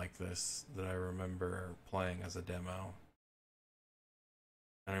game like this that I remember playing as a demo.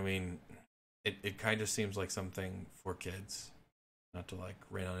 And I mean, it kind of seems like something for kids. Not to like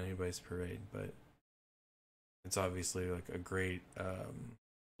rain on anybody's parade, but it's obviously like a great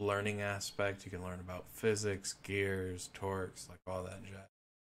learning aspect. You can learn about physics, gears, torques, like all that jazz.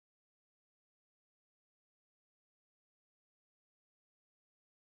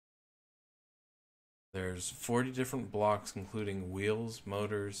 There's 40 different blocks, including wheels,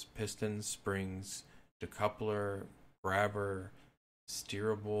 motors, pistons, springs, decoupler, grabber,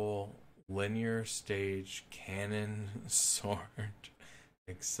 steerable, linear stage, cannon, sword,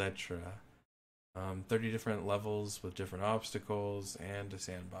 etc. 30 different levels with different obstacles and a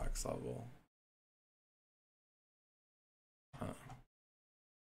sandbox level.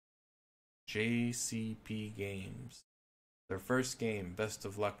 JCP Games. Their first game, best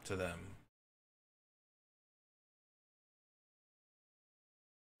of luck to them.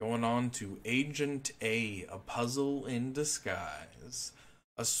 Going on to Agent A Puzzle in Disguise.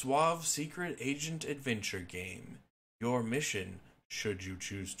 A suave secret agent adventure game. Your mission, should you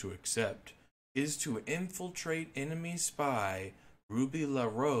choose to accept, is to infiltrate enemy spy Ruby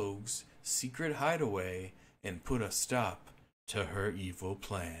LaRogue's secret hideaway and put a stop to her evil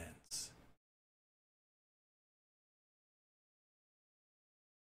plans.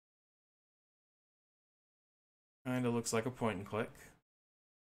 Kinda looks like a point and click.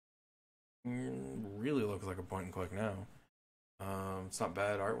 Really looks like a point and click now. It's not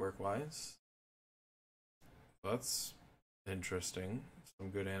bad artwork wise. That's interesting. Some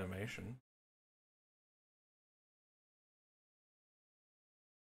good animation.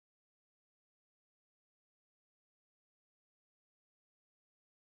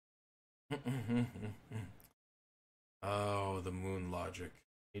 Oh, the moon logic.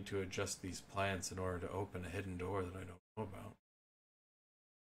 Need to adjust these plants in order to open a hidden door that I don't know about.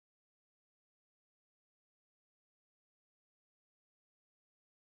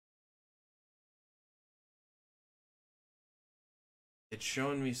 It's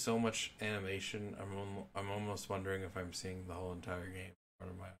showing me so much animation. I'm almost wondering if I'm seeing the whole entire game in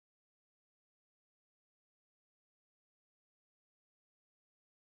front of my.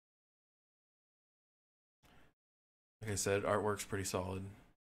 Like I said, artwork's pretty solid.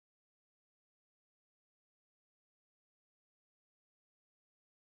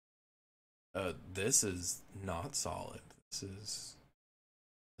 This is not solid. This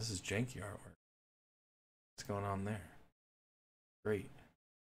is janky artwork. What's going on there? Great.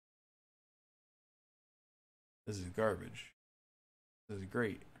 This is garbage. This is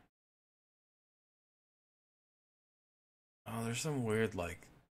great. Oh, there's some weird like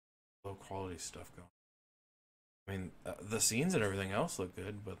low quality stuff going. I mean, the scenes and everything else look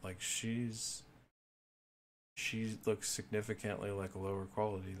good, but like she looks significantly like lower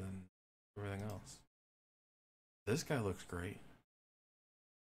quality than everything else. This guy looks great.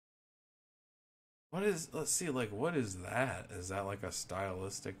 What is, let's see, like, what is that? Is that like a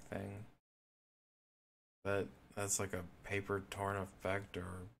stylistic thing? That's like a paper torn effect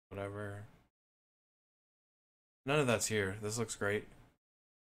or whatever. None of that's here. This looks great.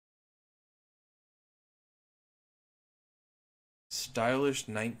 Stylish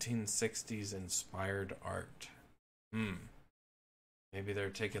 1960s inspired art. Maybe they're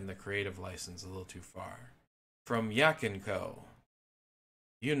taking the creative license a little too far. From Yak & Co.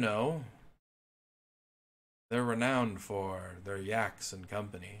 You know, they're renowned for their yaks and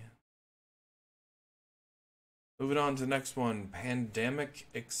company. Moving on to the next one, Pandemic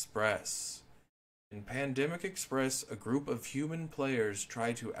Express. In Pandemic Express, a group of human players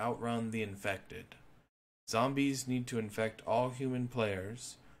try to outrun the infected. Zombies need to infect all human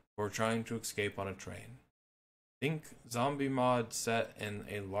players who are trying to escape on a train. Think zombie mod set in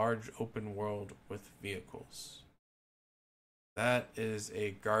a large open world with vehicles. That is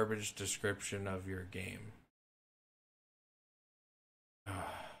a garbage description of your game.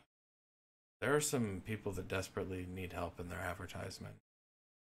 There are some people that desperately need help in their advertisement.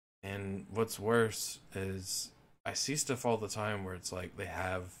 And what's worse is I see stuff all the time where it's like they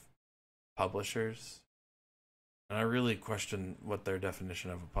have publishers. And I really question what their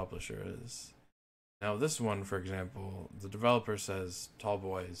definition of a publisher is. Now, this one, for example, the developer says Tall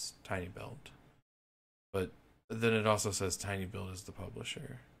Boys Tiny Build. But then it also says Tiny Build is the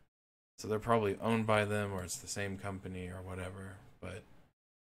publisher. So they're probably owned by them or it's the same company or whatever. But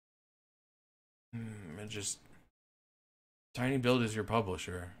it just, Tiny Build is your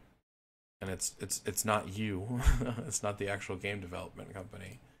publisher. And it's not you. It's not the actual game development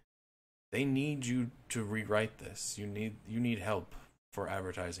company. They need you to rewrite this. You need help for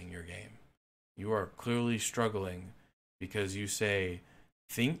advertising your game. You are clearly struggling because you say,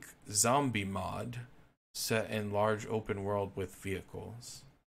 think zombie mod set in large open world with vehicles.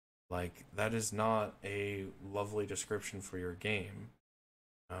 Like, that is not a lovely description for your game.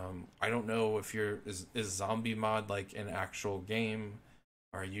 I don't know if is zombie mod like an actual game?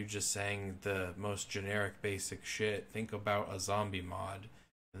 Or are you just saying the most generic basic shit? Think about a zombie mod,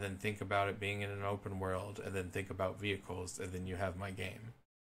 and then think about it being in an open world, and then think about vehicles, and then you have my game.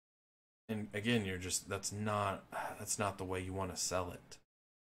 And again, that's not the way you want to sell it.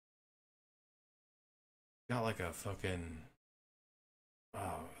 Got like a fucking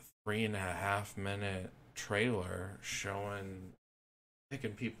 3.5 minute trailer showing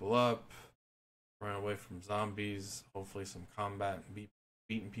picking people up, running away from zombies, hopefully some combat and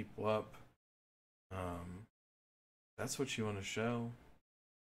beating people up. That's what you want to show.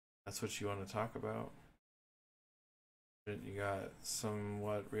 That's what you want to talk about. You got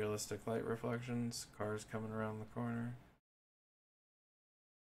somewhat realistic light reflections, cars coming around the corner.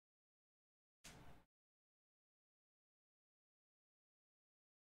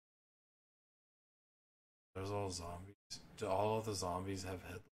 There's all zombies. Do all of the zombies have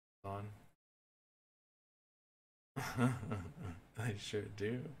headlights on? They sure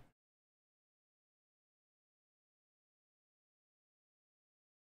do.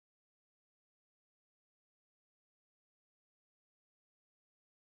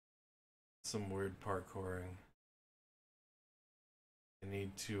 Some weird parkouring. I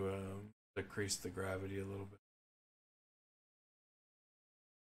need to decrease the gravity a little bit.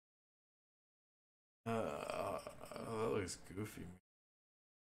 That looks goofy.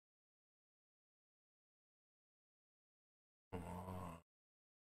 Come on.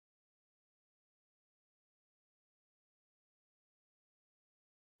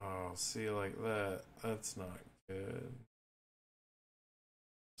 Oh, see, like that. That's not good.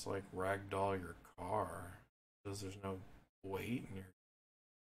 It's like ragdoll your car because there's no weight in your.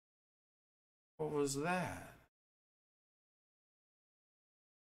 What was that?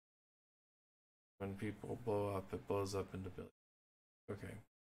 When people blow up, it blows up into billions. Okay.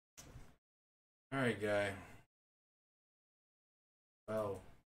 Alright, guy. Well,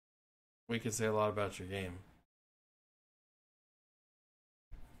 we could say a lot about your game.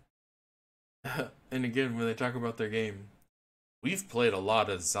 And again, when they talk about their game, we've played a lot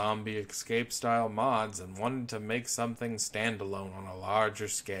of zombie escape style mods and wanted to make something standalone on a larger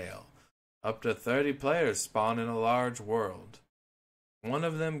scale. Up to 30 players spawn in a large world. One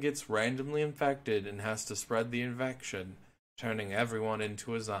of them gets randomly infected and has to spread the infection, turning everyone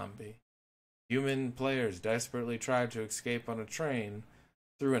into a zombie. Human players desperately try to escape on a train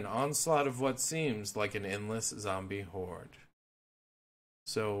through an onslaught of what seems like an endless zombie horde.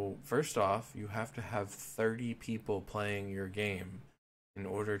 So, first off, you have to have 30 people playing your game in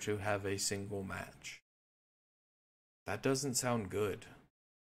order to have a single match. That doesn't sound good.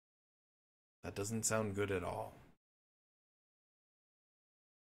 That doesn't sound good at all.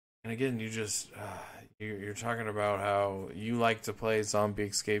 And again, you're talking about how you like to play zombie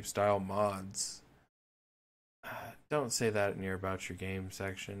escape style mods. Don't say that in your about your game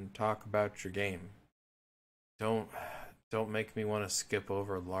section. Talk about your game. Don't make me want to skip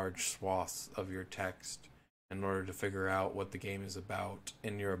over large swaths of your text in order to figure out what the game is about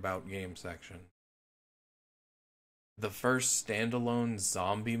in your about game section. The first standalone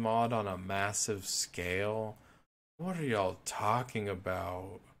zombie mod on a massive scale? What are y'all talking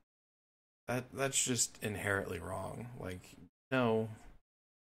about? That's just inherently wrong. Like, no.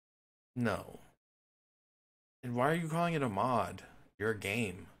 No. And why are you calling it a mod? You're a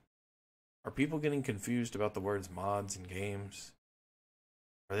game. Are people getting confused about the words mods and games?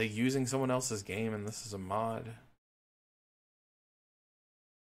 Are they using someone else's game and this is a mod?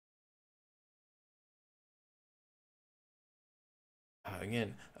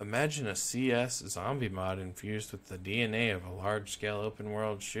 Again, imagine a CS zombie mod infused with the DNA of a large-scale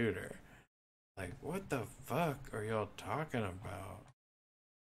open-world shooter. Like, what the fuck are y'all talking about?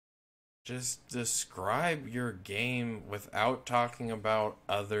 Just describe your game without talking about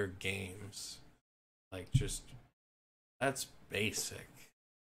other games. Like, just, that's basic.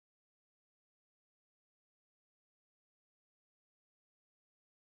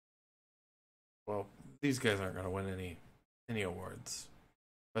 Well, these guys aren't going to win any awards.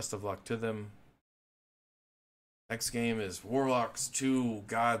 Best of luck to them. Next game is Warlocks 2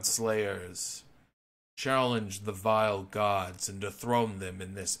 Godslayers. Challenge the vile gods and dethrone them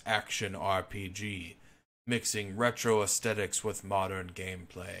in this action RPG, mixing retro aesthetics with modern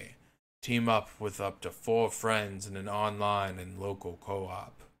gameplay. Team up with up to 4 friends in an online and local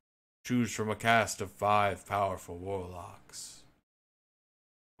co-op. Choose from a cast of 5 powerful warlocks.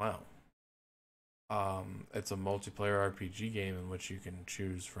 Wow. It's a multiplayer RPG game in which you can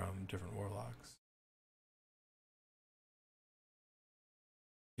choose from different warlocks.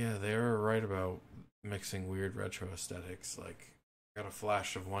 Yeah, they were right about mixing weird retro aesthetics. Like, I got a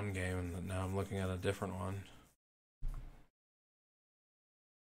flash of one game and now I'm looking at a different one.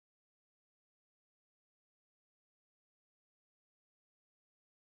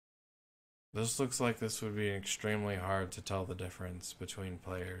 This looks like this would be extremely hard to tell the difference between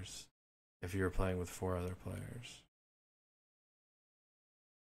players if you were playing with 4 other players.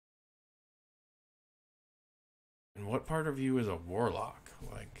 And what part of you is a warlock?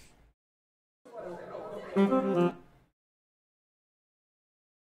 Like... None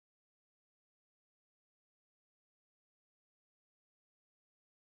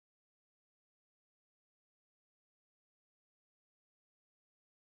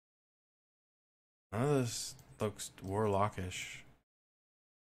of this looks warlockish.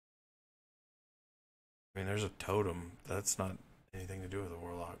 I mean, there's a totem. That's not anything to do with a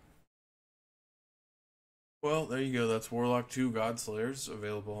warlock. Well, there you go. That's Warlock 2 Godslayers,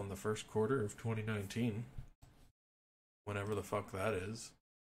 available in the first quarter of 2019. whenever the fuck that is.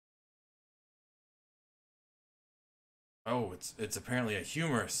 Oh, it's apparently a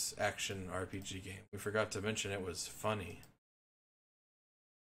humorous action RPG game. We forgot to mention it was funny.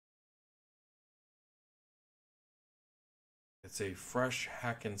 It's a fresh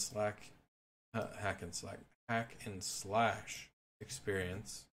hack and slash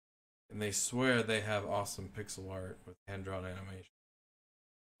experience, and they swear they have awesome pixel art with hand drawn animation.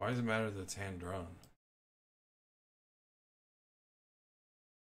 Why does it matter that it's hand drawn?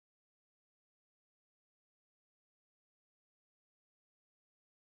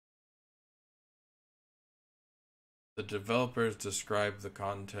 The developers describe the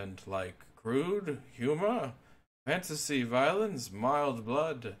content like crude humor, fantasy, violence, mild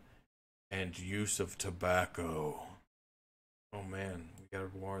blood, and use of tobacco. Oh man, we gotta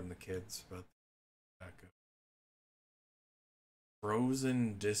warn the kids about tobacco.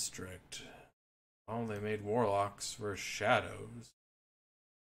 Frozen District. Oh, they made Warlocks for Shadows.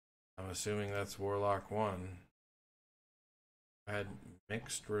 I'm assuming that's Warlock 1. I had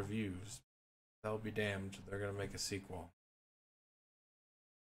mixed reviews. They'll be damned. They're gonna make a sequel.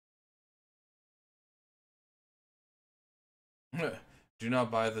 Do not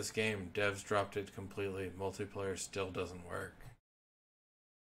buy this game. Devs dropped it completely. Multiplayer still doesn't work.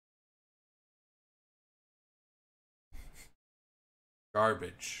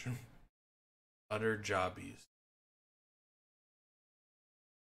 Garbage. Utter jobbies.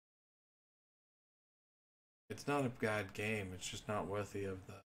 It's not a bad game. It's just not worthy of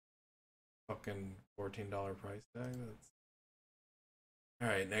the fucking $14 price tag. That's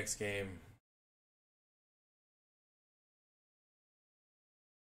alright. Next game.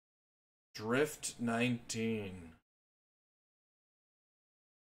 Drift 19.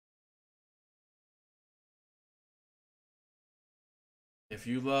 If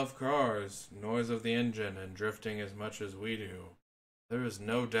you love cars, noise of the engine, and drifting as much as we do, there is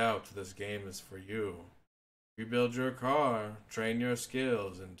no doubt this game is for you. Rebuild your car, train your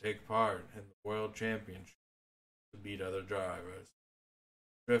skills, and take part in the World Championship to beat other drivers.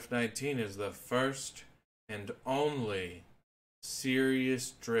 Drift 19 is the first and only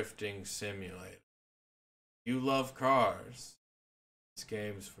serious drifting simulator. You love cars, this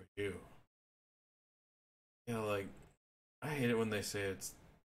game's for you. Yeah, like, I hate it when they say it's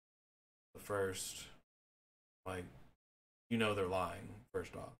the first. Like, you know they're lying,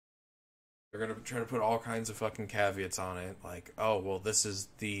 first off. They're gonna try to put all kinds of fucking caveats on it, like, oh, well, this is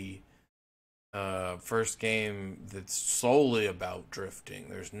the first game that's solely about drifting.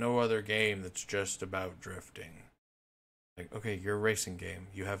 There's no other game that's just about drifting. Like, okay, you're a racing game.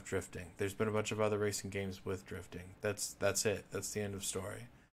 You have drifting. There's been a bunch of other racing games with drifting. That's it. That's the end of story.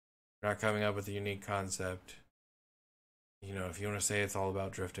 You're not coming up with a unique concept. You know, if you want to say it's all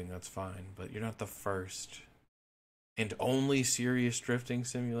about drifting, that's fine. But you're not the first and only serious drifting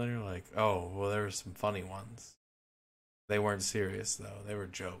simulator. Like, oh, well, there were some funny ones. They weren't serious, though. They were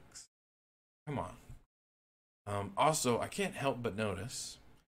jokes. Come on. Also, I can't help but notice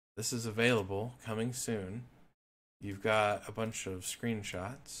this is available coming soon. You've got a bunch of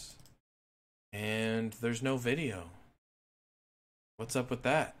screenshots, and there's no video. What's up with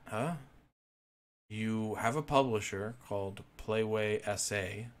that, huh? You have a publisher called Playway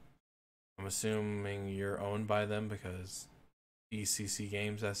SA. I'm assuming you're owned by them because ECC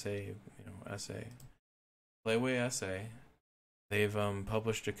Games SA, SA. Playway SA. They've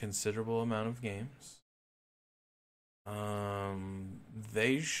published a considerable amount of games.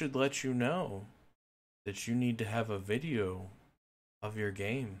 They should let you know that you need to have a video of your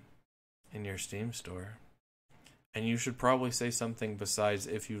game in your Steam store. And you should probably say something besides,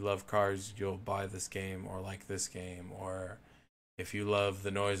 if you love cars, you'll buy this game, or like this game, or if you love the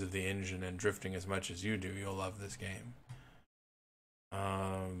noise of the engine and drifting as much as you do, you'll love this game.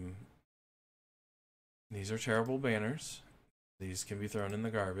 These are terrible banners. These can be thrown in the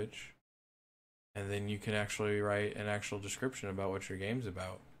garbage. And then you can actually write an actual description about what your game's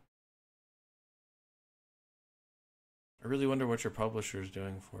about. I really wonder what your publisher is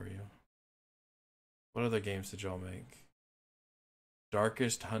doing for you. What other games did y'all make?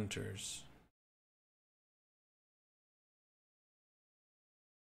 Darkest Hunters.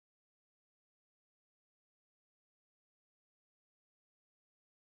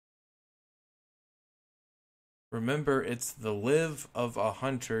 Remember, it's the live of a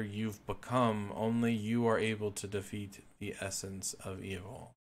hunter you've become. Only you are able to defeat the essence of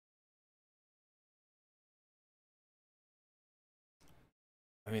evil.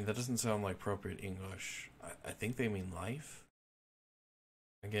 I mean, that doesn't sound like appropriate English. I think they mean life.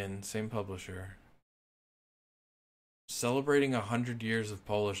 Again, same publisher. Celebrating 100 years of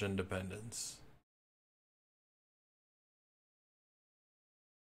Polish independence.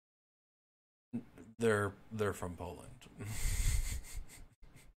 They're from Poland.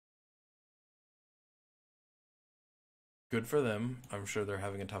 Good for them. I'm sure they're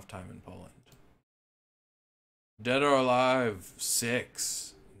having a tough time in Poland. Dead or Alive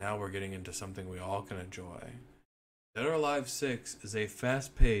 6. Now we're getting into something we all can enjoy. Dead or Alive 6 is a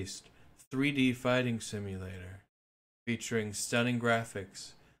fast-paced 3D fighting simulator featuring stunning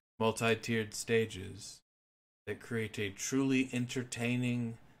graphics, multi-tiered stages that create a truly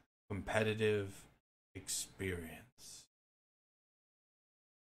entertaining, competitive experience.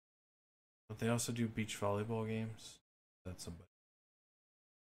 But they also do beach volleyball games. That's somebody.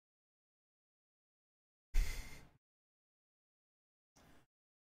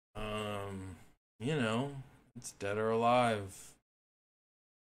 You know, it's Dead or Alive.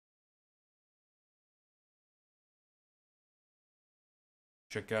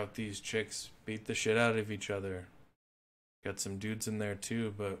 Check out these chicks beat the shit out of each other. Got some dudes in there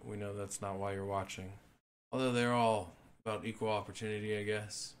too, but we know that's not why you're watching. Although they're all about equal opportunity, I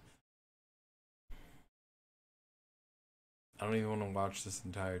guess. I don't even want to watch this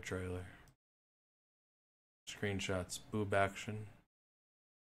entire trailer. Screenshots. Boob action.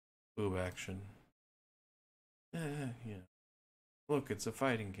 Boob action. Yeah. Look, it's a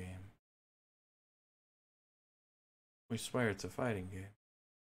fighting game. We swear it's a fighting game.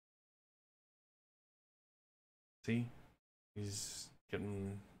 See? He's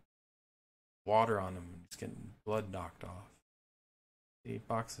getting water on him. He's getting blood knocked off. The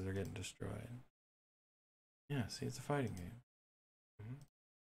boxes are getting destroyed. Yeah, see, it's a fighting game.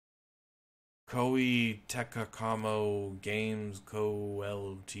 Koei Tekakamo Games Co.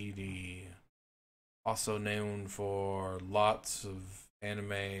 Ltd. Also known for lots of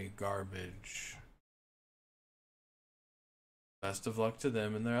anime garbage. Best of luck to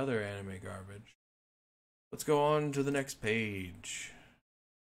them and their other anime garbage. Let's go on to the next page.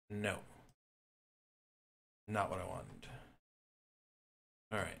 No. Not what I wanted.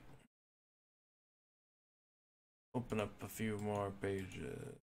 Alright. Open up a few more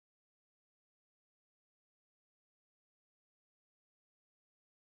pages.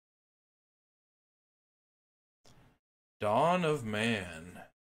 Dawn of Man.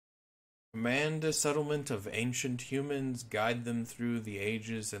 Command a settlement of ancient humans, guide them through the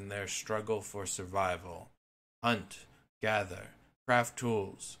ages in their struggle for survival. Hunt, gather, craft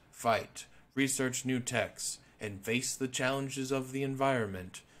tools, fight, research new techs, and face the challenges of the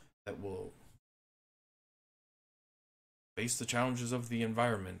environment that will... Face the challenges of the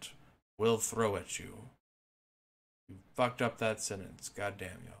environment will throw at you. You fucked up that sentence.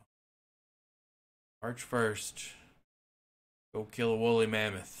 Goddamn y'all. March 1st. Go kill a woolly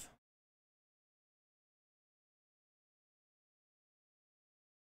mammoth.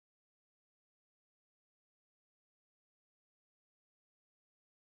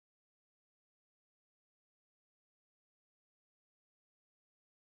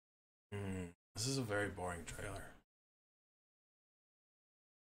 This is a very boring trailer.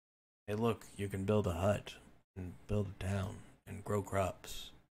 Hey look, you can build a hut, and build a town, and grow crops.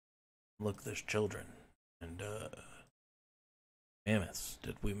 Look, there's children, and mammoths.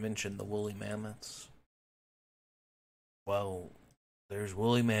 Did we mention the woolly mammoths? Well, there's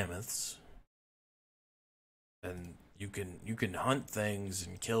woolly mammoths, and you can hunt things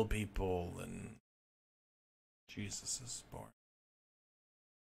and kill people, and Jesus, this is boring.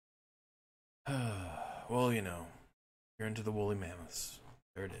 Well, you know, you're into the woolly mammoths.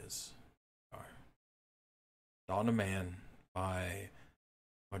 There it is. Dawn of Man by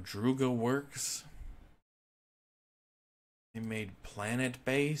Madruga Works. They made Planet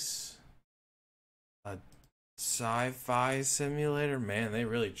Base, a sci-fi simulator. Man, they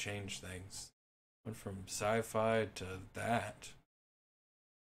really changed things. Went from sci-fi to that.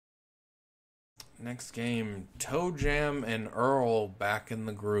 Next game, Toe Jam and Earl Back in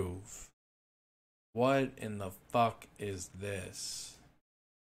the Groove. What in the fuck is this?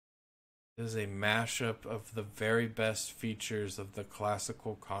 This is a mashup of the very best features of the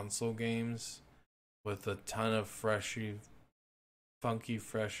classical console games with a ton of funky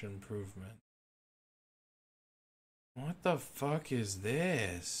fresh improvement. What the fuck is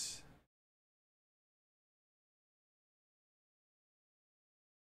this?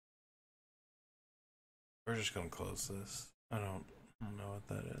 We're just gonna close this. I don't know what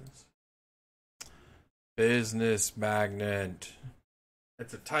that is. Business Magnet.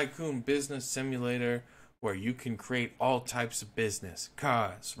 It's a tycoon business simulator where you can create all types of business.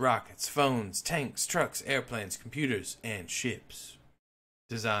 Cars, rockets, phones, tanks, trucks, airplanes, computers, and ships.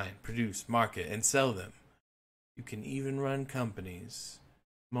 Design, produce, market, and sell them. You can even run companies.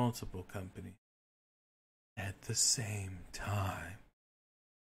 Multiple companies. At the same time.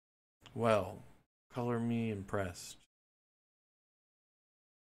 Well, color me impressed.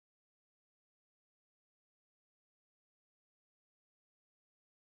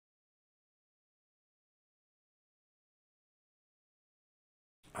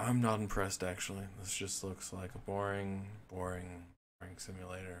 I'm not impressed, actually. This just looks like a boring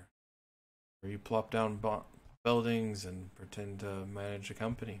simulator where you plop down buildings and pretend to manage a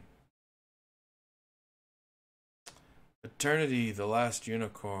company. Eternity, the Last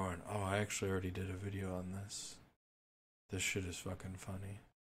Unicorn. Oh, I actually already did a video on this. This shit is fucking funny.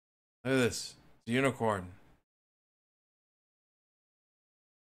 Look at this. It's a unicorn.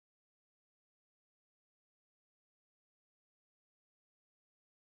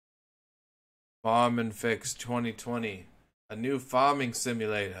 Farm and Fix 2020. A new farming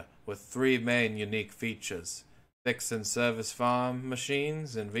simulator with 3 main unique features. Fix and service farm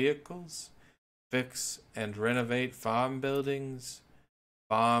machines and vehicles. Fix and renovate farm buildings.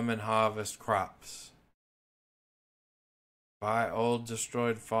 Farm and harvest crops. Buy old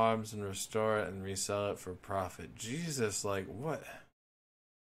destroyed farms and restore it and resell it for profit. Jesus, like, what?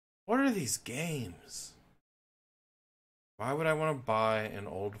 What are these games? Why would I want to buy an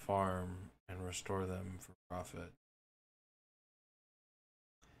old farm and restore them for profit?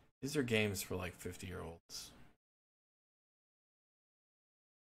 These are games for like 50-year-olds.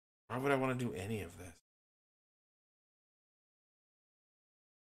 Why would I want to do any of this?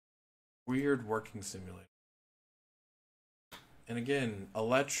 Weird working simulator. And again,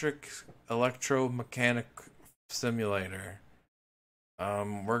 electromechanic simulator.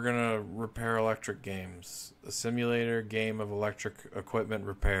 We're gonna repair electric games. A simulator game of electric equipment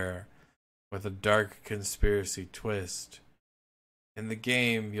repair with a dark conspiracy twist. In the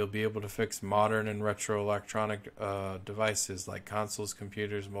game, you'll be able to fix modern and retro electronic devices like consoles,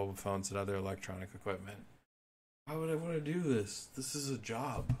 computers, mobile phones, and other electronic equipment. Why would I want to do this? This is a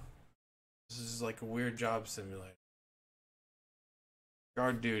job. This is like a weird job simulator.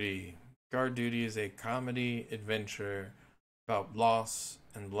 Guard Duty. Guard Duty is a comedy adventure about loss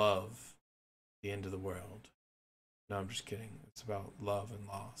and love, the end of the world. No, I'm just kidding. It's about love and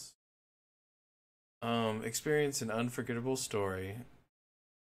loss. Experience an unforgettable story,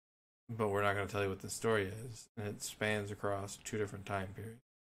 but we're not going to tell you what the story is, and it spans across 2 different time periods.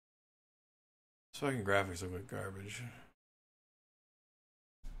 This fucking graphics look like garbage.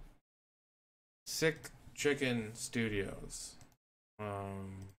 Sick Chicken Studios.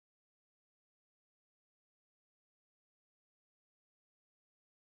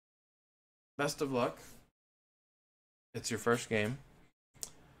 Best of luck. It's your first game.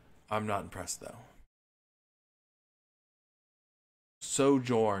 I'm not impressed, though.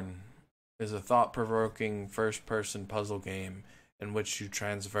 Sojourn is a thought-provoking first-person puzzle game in which you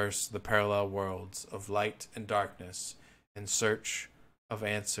traverse the parallel worlds of light and darkness in search of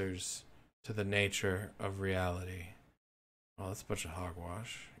answers to the nature of reality. Well, that's a bunch of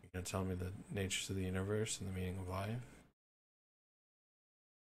hogwash. You gonna tell me the natures of the universe and the meaning of life?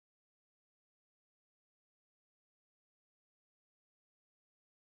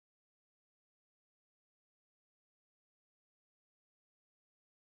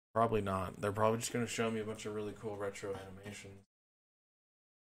 Probably not. They're probably just gonna show me a bunch of really cool retro animations.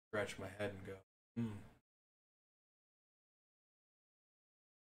 Scratch my head and go, hmm.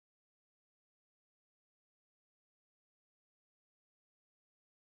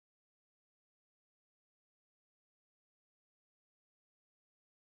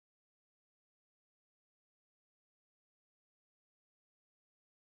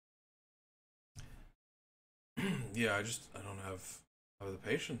 Yeah, I don't have the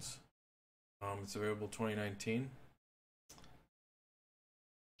patience. It's available 2019.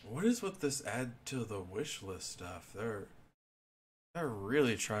 What is with this add to the wish list stuff? They're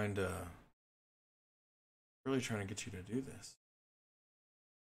really trying to get you to do this.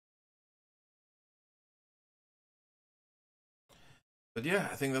 But yeah,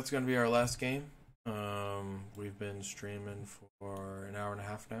 I think that's gonna be our last game. We've been streaming for an hour and a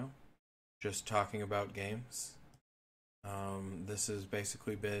half now, just talking about games. This has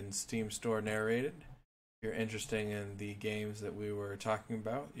basically been Steam Store Narrated. If you're interested in the games that we were talking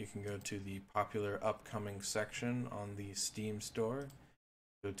about, you can go to the popular upcoming section on the Steam Store.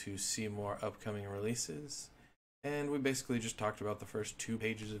 Go to see more upcoming releases. And we basically just talked about the first 2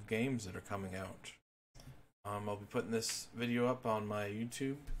 pages of games that are coming out. I'll be putting this video up on my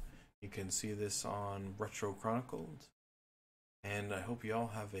YouTube. You can see this on Retro Chronicled. And I hope you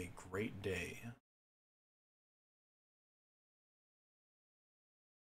all have a great day.